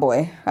dump that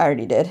boy. I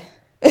already did.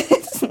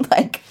 It's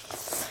like...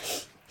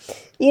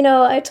 You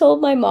know, I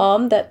told my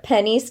mom that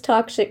Penny's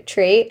toxic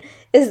trait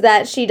is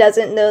that she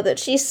doesn't know that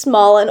she's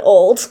small and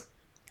old.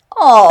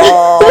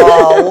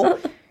 Oh.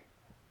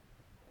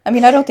 I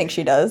mean, I don't think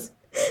she does.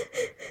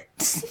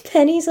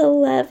 Penny's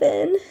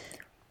 11.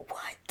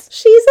 What?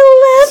 She's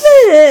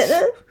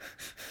 11.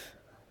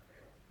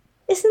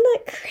 Isn't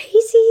that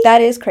crazy?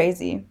 That is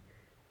crazy.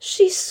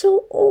 She's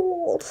so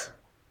old.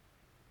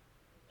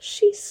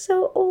 She's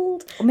so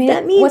old. I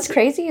mean, what's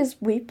crazy is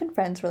we've been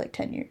friends for like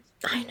 10 years.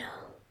 I know.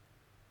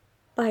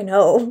 I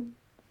know.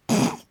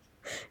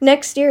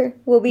 Next year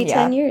will be Yeah.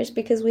 10 years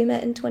because we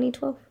met in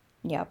 2012.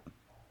 Yep.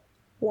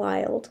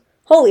 Wild.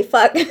 Holy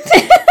fuck.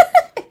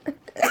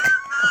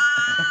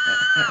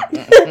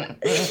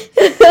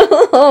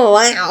 Oh,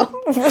 wow.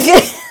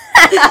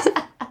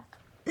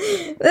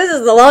 This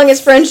is the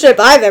longest friendship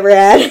I've ever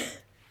had.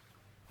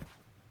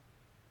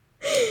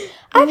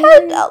 I've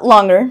had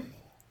longer.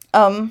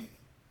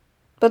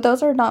 But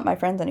those are not my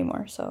friends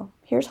anymore, so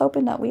here's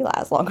hoping that we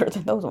last longer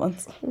than those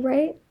ones.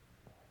 Right?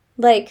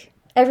 Like,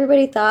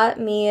 everybody thought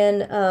me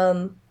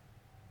and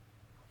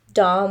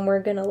Dom were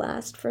gonna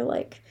last for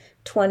like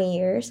 20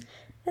 years,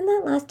 and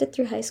that lasted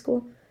through high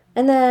school.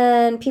 And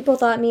then people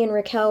thought me and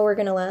Raquel were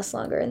gonna last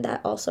longer, and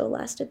that also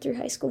lasted through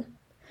high school.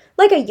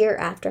 Like a year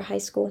after high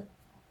school.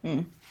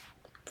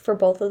 For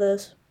both of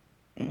those.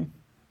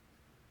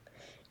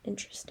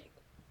 Interesting.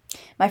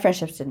 My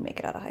friendships didn't make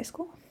it out of high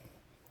school.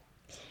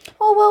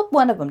 Oh, well,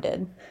 one of them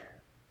did.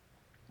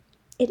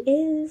 It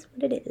is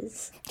what it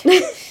is.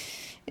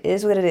 It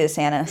is what it is,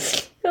 Santa.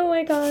 Oh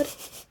my god.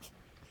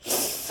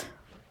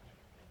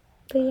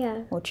 But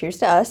yeah. Well, cheers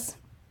to us.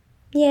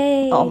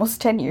 Yay. Almost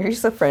 10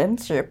 years of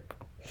friendship.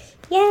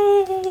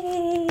 Yay.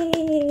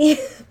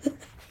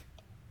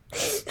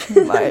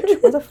 Too much.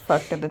 Where the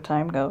fuck did the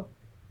time go?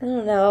 I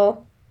don't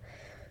know.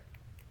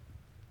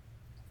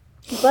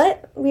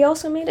 But we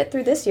also made it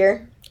through this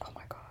year. Oh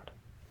my god.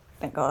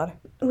 Thank God.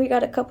 We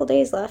got a couple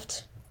days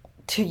left.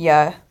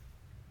 Yeah.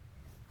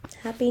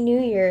 Happy New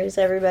Year's,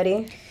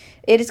 everybody.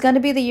 It is going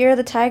to be the year of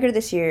the tiger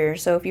this year,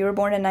 so if you were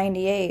born in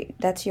 98,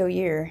 that's your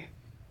year.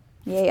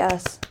 Yay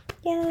us.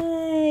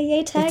 Yay,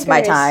 yay tigers. It's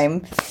my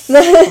time.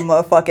 I'm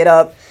gonna fuck it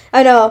up.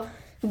 I know.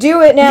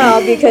 Do it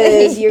now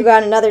because you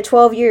got another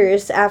 12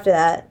 years after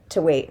that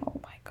to wait. Oh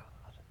my god.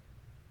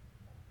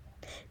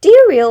 Do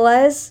you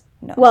realize?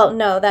 No. Well,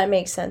 no, that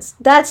makes sense.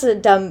 That's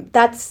dumb.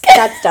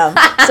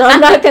 So I'm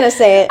not going to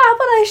say it. How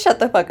about I shut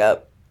the fuck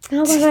up?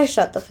 How about I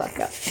shut the fuck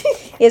up?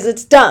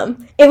 It's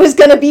dumb. It was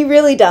going to be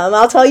really dumb.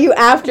 I'll tell you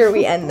after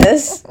we end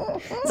this.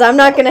 So I'm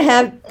not going to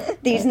have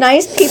these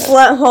nice people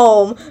at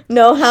home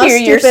know how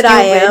stupid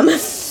I am.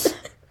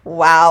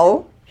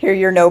 Wow. Here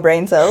your no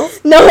brain cells.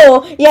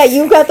 No. Yeah,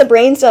 you've got the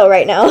brain cell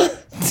right now.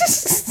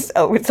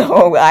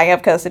 So I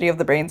have custody of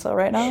the brain cell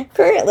right now?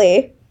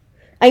 Currently.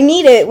 I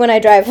need it when I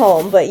drive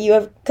home, but you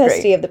have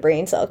custody of the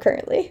brain cell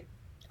currently.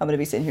 I'm going to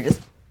be sitting here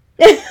just...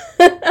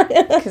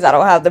 Because I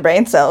don't have the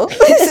brain cell.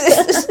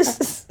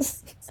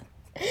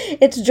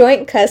 It's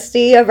joint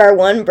custody of our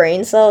one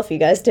brain cell, if you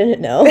guys didn't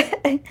know.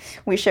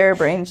 We share a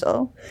brain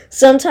cell.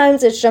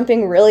 Sometimes it's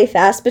jumping really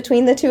fast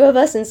between the two of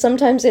us, and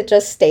sometimes it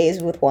just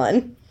stays with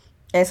one.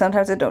 And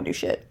sometimes it don't do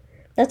shit.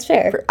 That's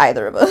fair. For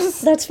either of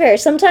us. That's fair.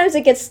 Sometimes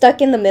it gets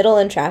stuck in the middle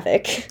in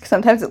traffic.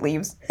 Sometimes it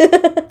leaves.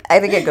 I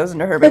think it goes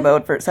into hermit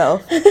mode for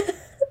itself.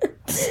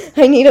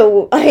 I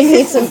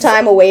need some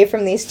time away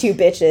from these two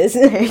bitches.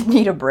 I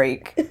need a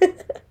break.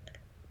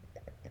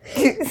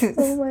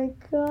 Oh my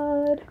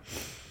god.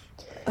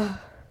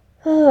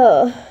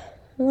 Oh,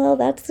 well,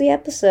 that's the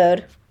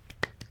episode.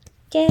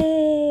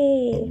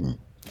 Yay!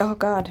 Oh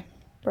god.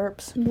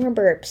 Burps. More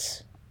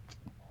burps.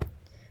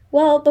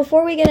 Well,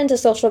 before we get into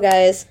socials,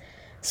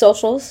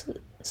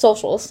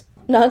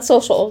 not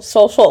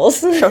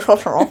socials.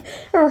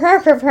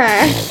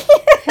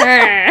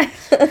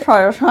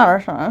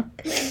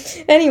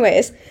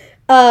 Anyways,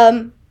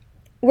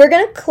 we're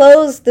gonna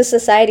close the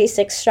Society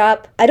 6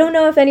 shop. I don't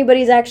know if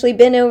anybody's actually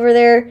been over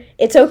there.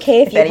 It's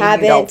okay if you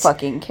haven't. You don't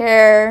fucking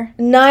care.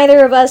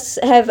 Neither of us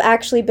have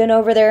actually been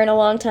over there in a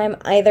long time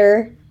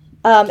either.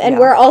 And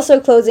we're also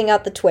closing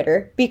out the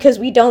Twitter because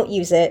we don't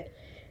use it.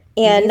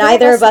 And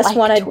neither of us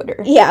want to...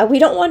 Twitter. Yeah, we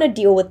don't want to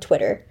deal with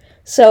Twitter.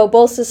 So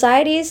both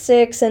Society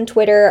 6 and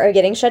Twitter are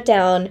getting shut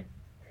down.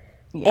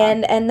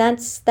 Yeah. And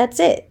that's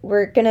it.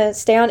 We're going to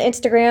stay on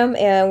Instagram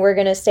and we're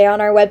going to stay on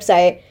our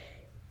website.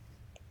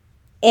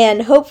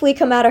 And hopefully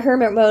come out of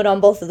hermit mode on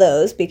both of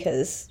those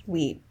because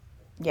we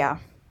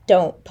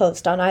don't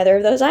post on either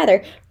of those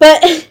either.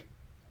 But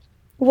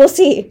we'll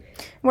see.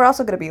 We're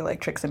also going to be like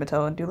Trix and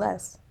Mattel and do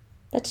less.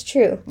 That's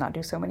true. Not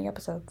do so many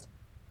episodes.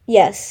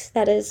 Yes,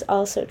 that is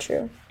also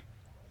true.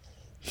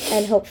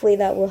 And hopefully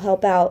that will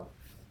help out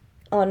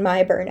on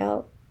my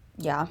burnout.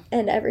 Yeah.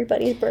 And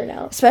everybody's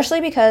burnout. Especially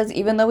because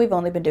even though we've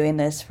only been doing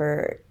this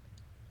for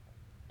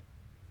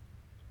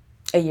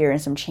a year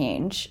and some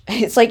change,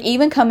 it's like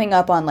even coming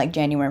up on like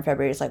January and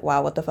February, it's like,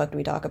 wow, what the fuck do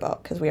we talk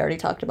about? Because we already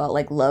talked about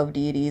like love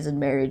deities and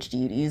marriage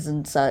deities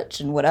and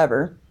such and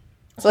whatever.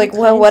 It's like,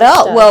 well, what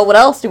else? Well, what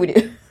else do we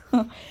do?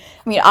 I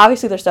mean,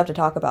 obviously there's stuff to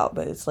talk about,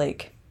 but it's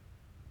like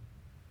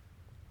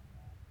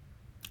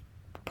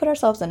put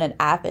ourselves in an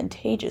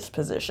advantageous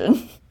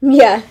position.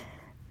 Yeah.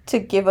 To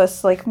give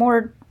us like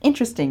more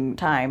interesting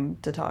time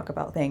to talk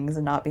about things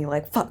and not be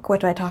like, fuck,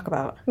 what do I talk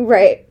about?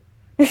 Right.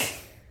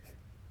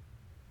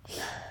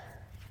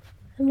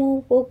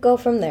 And we'll go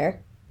from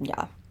there.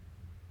 Yeah.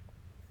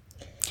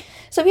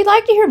 So if you'd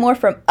like to hear more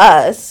from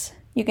us,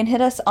 you can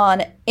hit us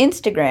on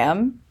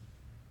Instagram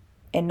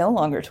and no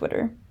longer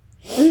Twitter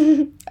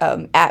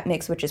at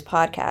Mixed Witches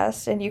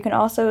Podcast. And you can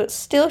also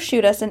still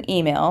shoot us an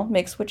email,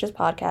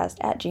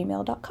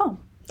 mixedwitchespodcast@gmail.com.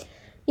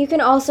 You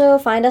can also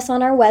find us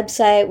on our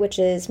website, which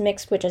is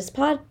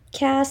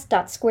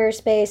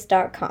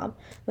mixedwitchespodcast.squarespace.com.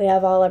 We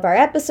have all of our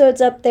episodes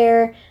up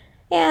there,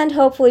 and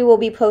hopefully we'll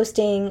be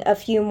posting a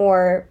few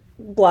more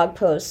blog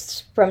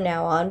posts from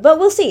now on. But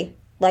we'll see.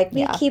 Like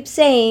we keep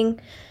saying,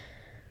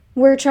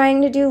 we're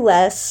trying to do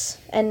less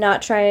and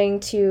not trying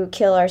to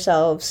kill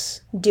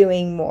ourselves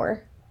doing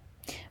more.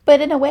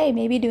 But in a way,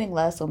 maybe doing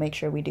less will make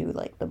sure we do,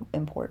 like, the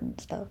important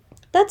stuff.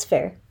 That's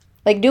fair.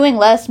 Like, doing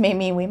less may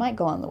mean we might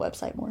go on the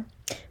website more.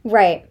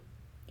 Right.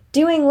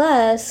 Doing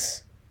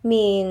less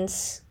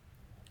means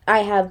I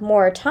have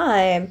more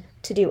time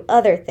to do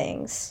other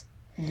things.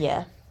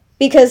 Yeah.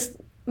 Because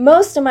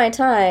most of my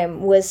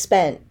time was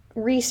spent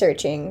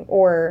researching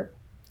or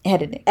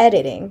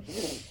editing.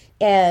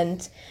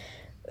 And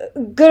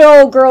good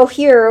old girl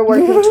here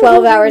working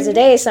 12 hours a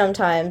day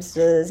sometimes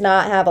does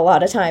not have a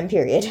lot of time,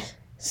 period.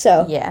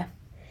 So, yeah.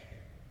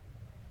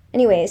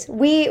 Anyways,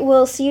 we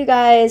will see you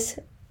guys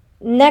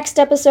next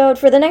episode.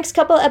 For the next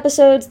couple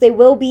episodes, they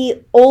will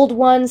be old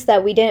ones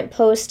that we didn't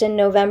post in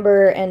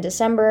November and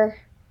December.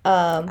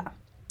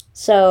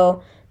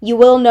 So you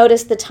will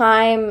notice the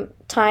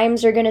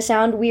times are going to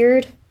sound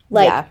weird.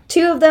 Like,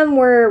 2 of them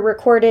were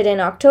recorded in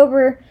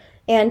October,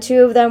 and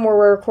 2 of them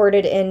were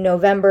recorded in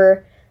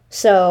November.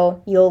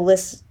 So you'll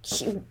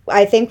listen.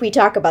 I think we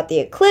talk about the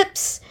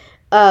eclipse.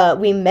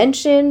 We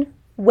mention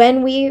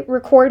when we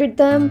recorded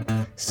them.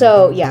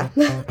 So, yeah.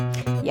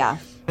 Yeah.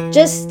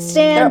 Just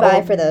stand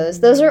by for those.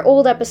 Those are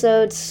old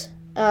episodes.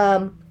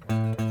 But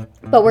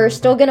we're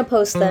still going to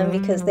post them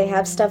because they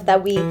have stuff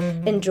that we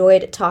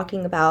enjoyed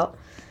talking about.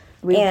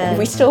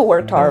 We still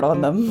worked hard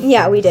on them.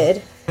 Yeah, we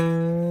did.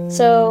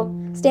 So,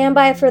 stand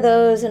by for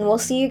those, and we'll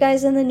see you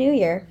guys in the new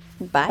year.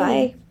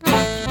 Bye.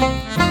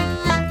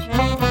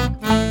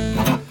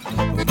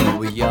 When we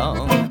were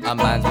young, our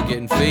minds were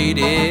getting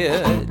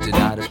faded. Did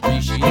not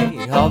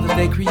appreciate all that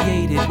they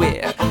created.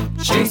 We're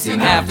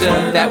chasing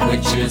after that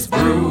witch's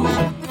brew.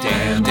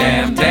 Damn,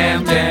 damn,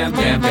 damn, damn,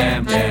 damn,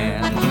 damn,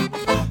 damn.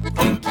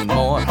 Thinking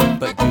more,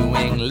 but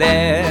doing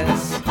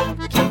less.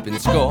 Keeping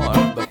score,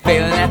 but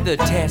failing at the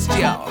test,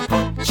 y'all.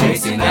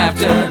 Chasing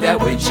after that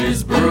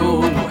witch's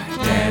brew.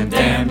 Damn,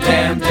 damn,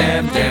 damn,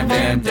 damn, damn,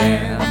 damn,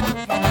 damn.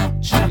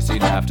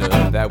 Chasing after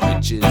that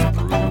witch's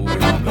brew.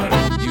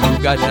 You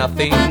got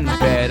nothing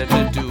better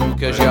to do,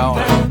 'cause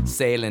you're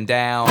sailing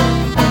down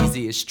the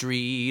easiest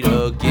street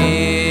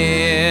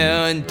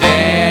again.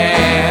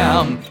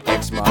 Damn,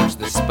 X marks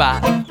the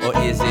spot, or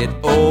is it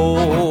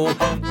O?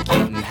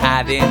 Getting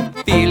high then,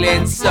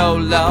 feeling so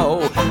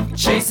low.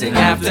 Chasing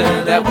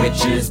after that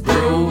witch's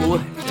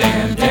brew.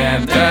 Damn,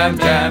 damn, damn,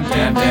 damn,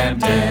 damn, damn,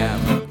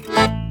 damn.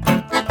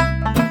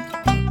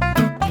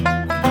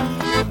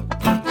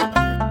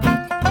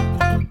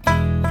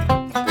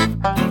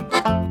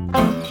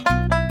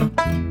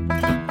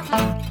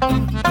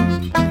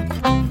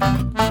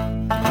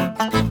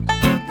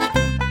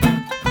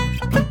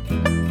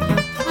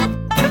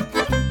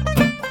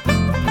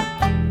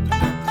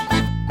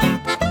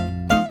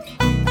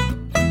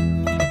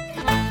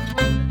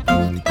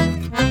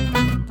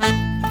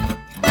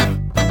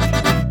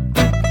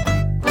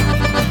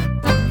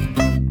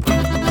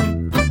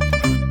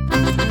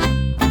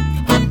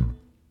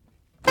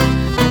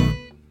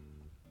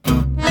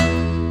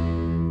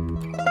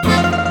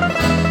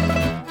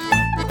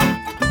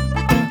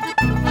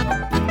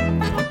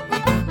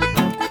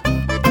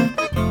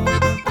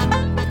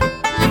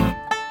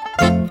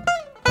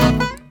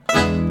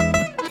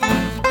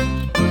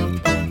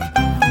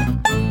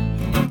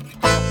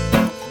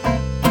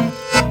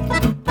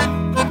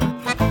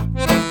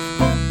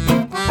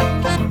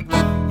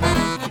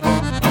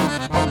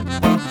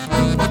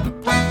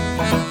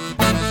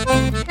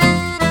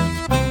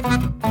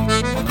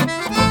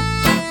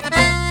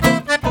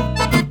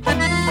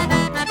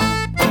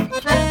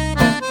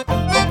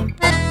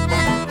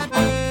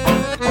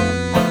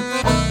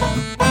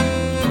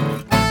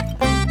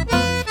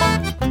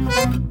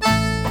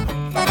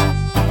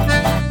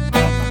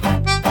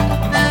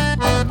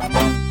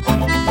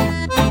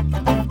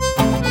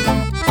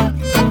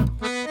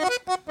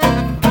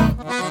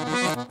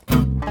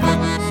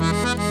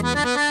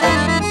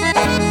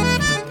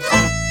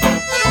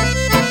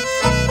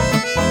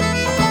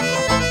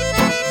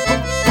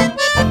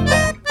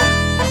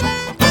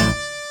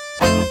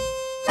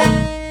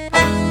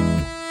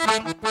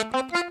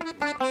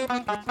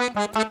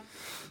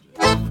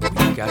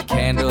 Got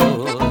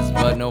candles,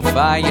 but no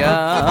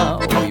fire.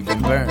 We've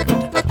been burned,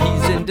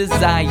 appeasing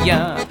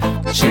desire.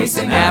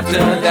 Chasing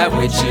after that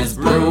witch's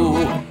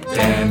brew.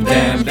 Damn,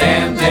 damn,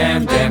 damn,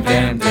 damn, damn,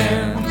 damn,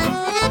 damn.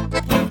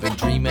 Been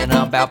dreaming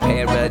about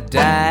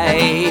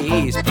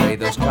paradise. Play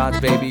those cards,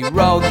 baby,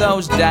 roll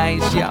those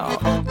dice, y'all.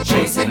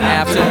 Chasing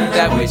after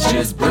that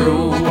witch's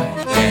brew.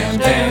 Damn,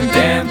 damn,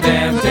 damn,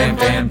 damn, damn,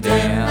 damn,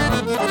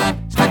 damn.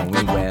 It's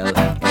going well,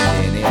 and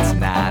then it's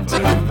not.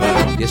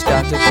 You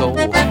start to go,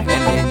 and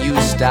then you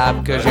start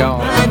stop, cause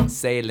you're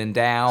sailing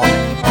down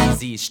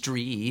Z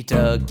Street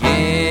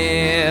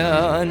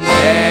again.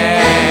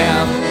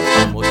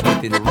 Damn, almost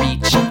within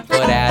reach,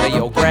 but out of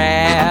your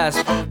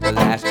grasp. The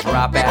last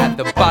drop at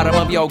the bottom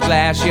of your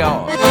glass,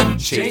 you're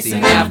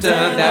chasing after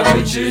that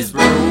witch's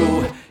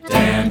brew.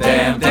 Damn,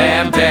 damn, damn.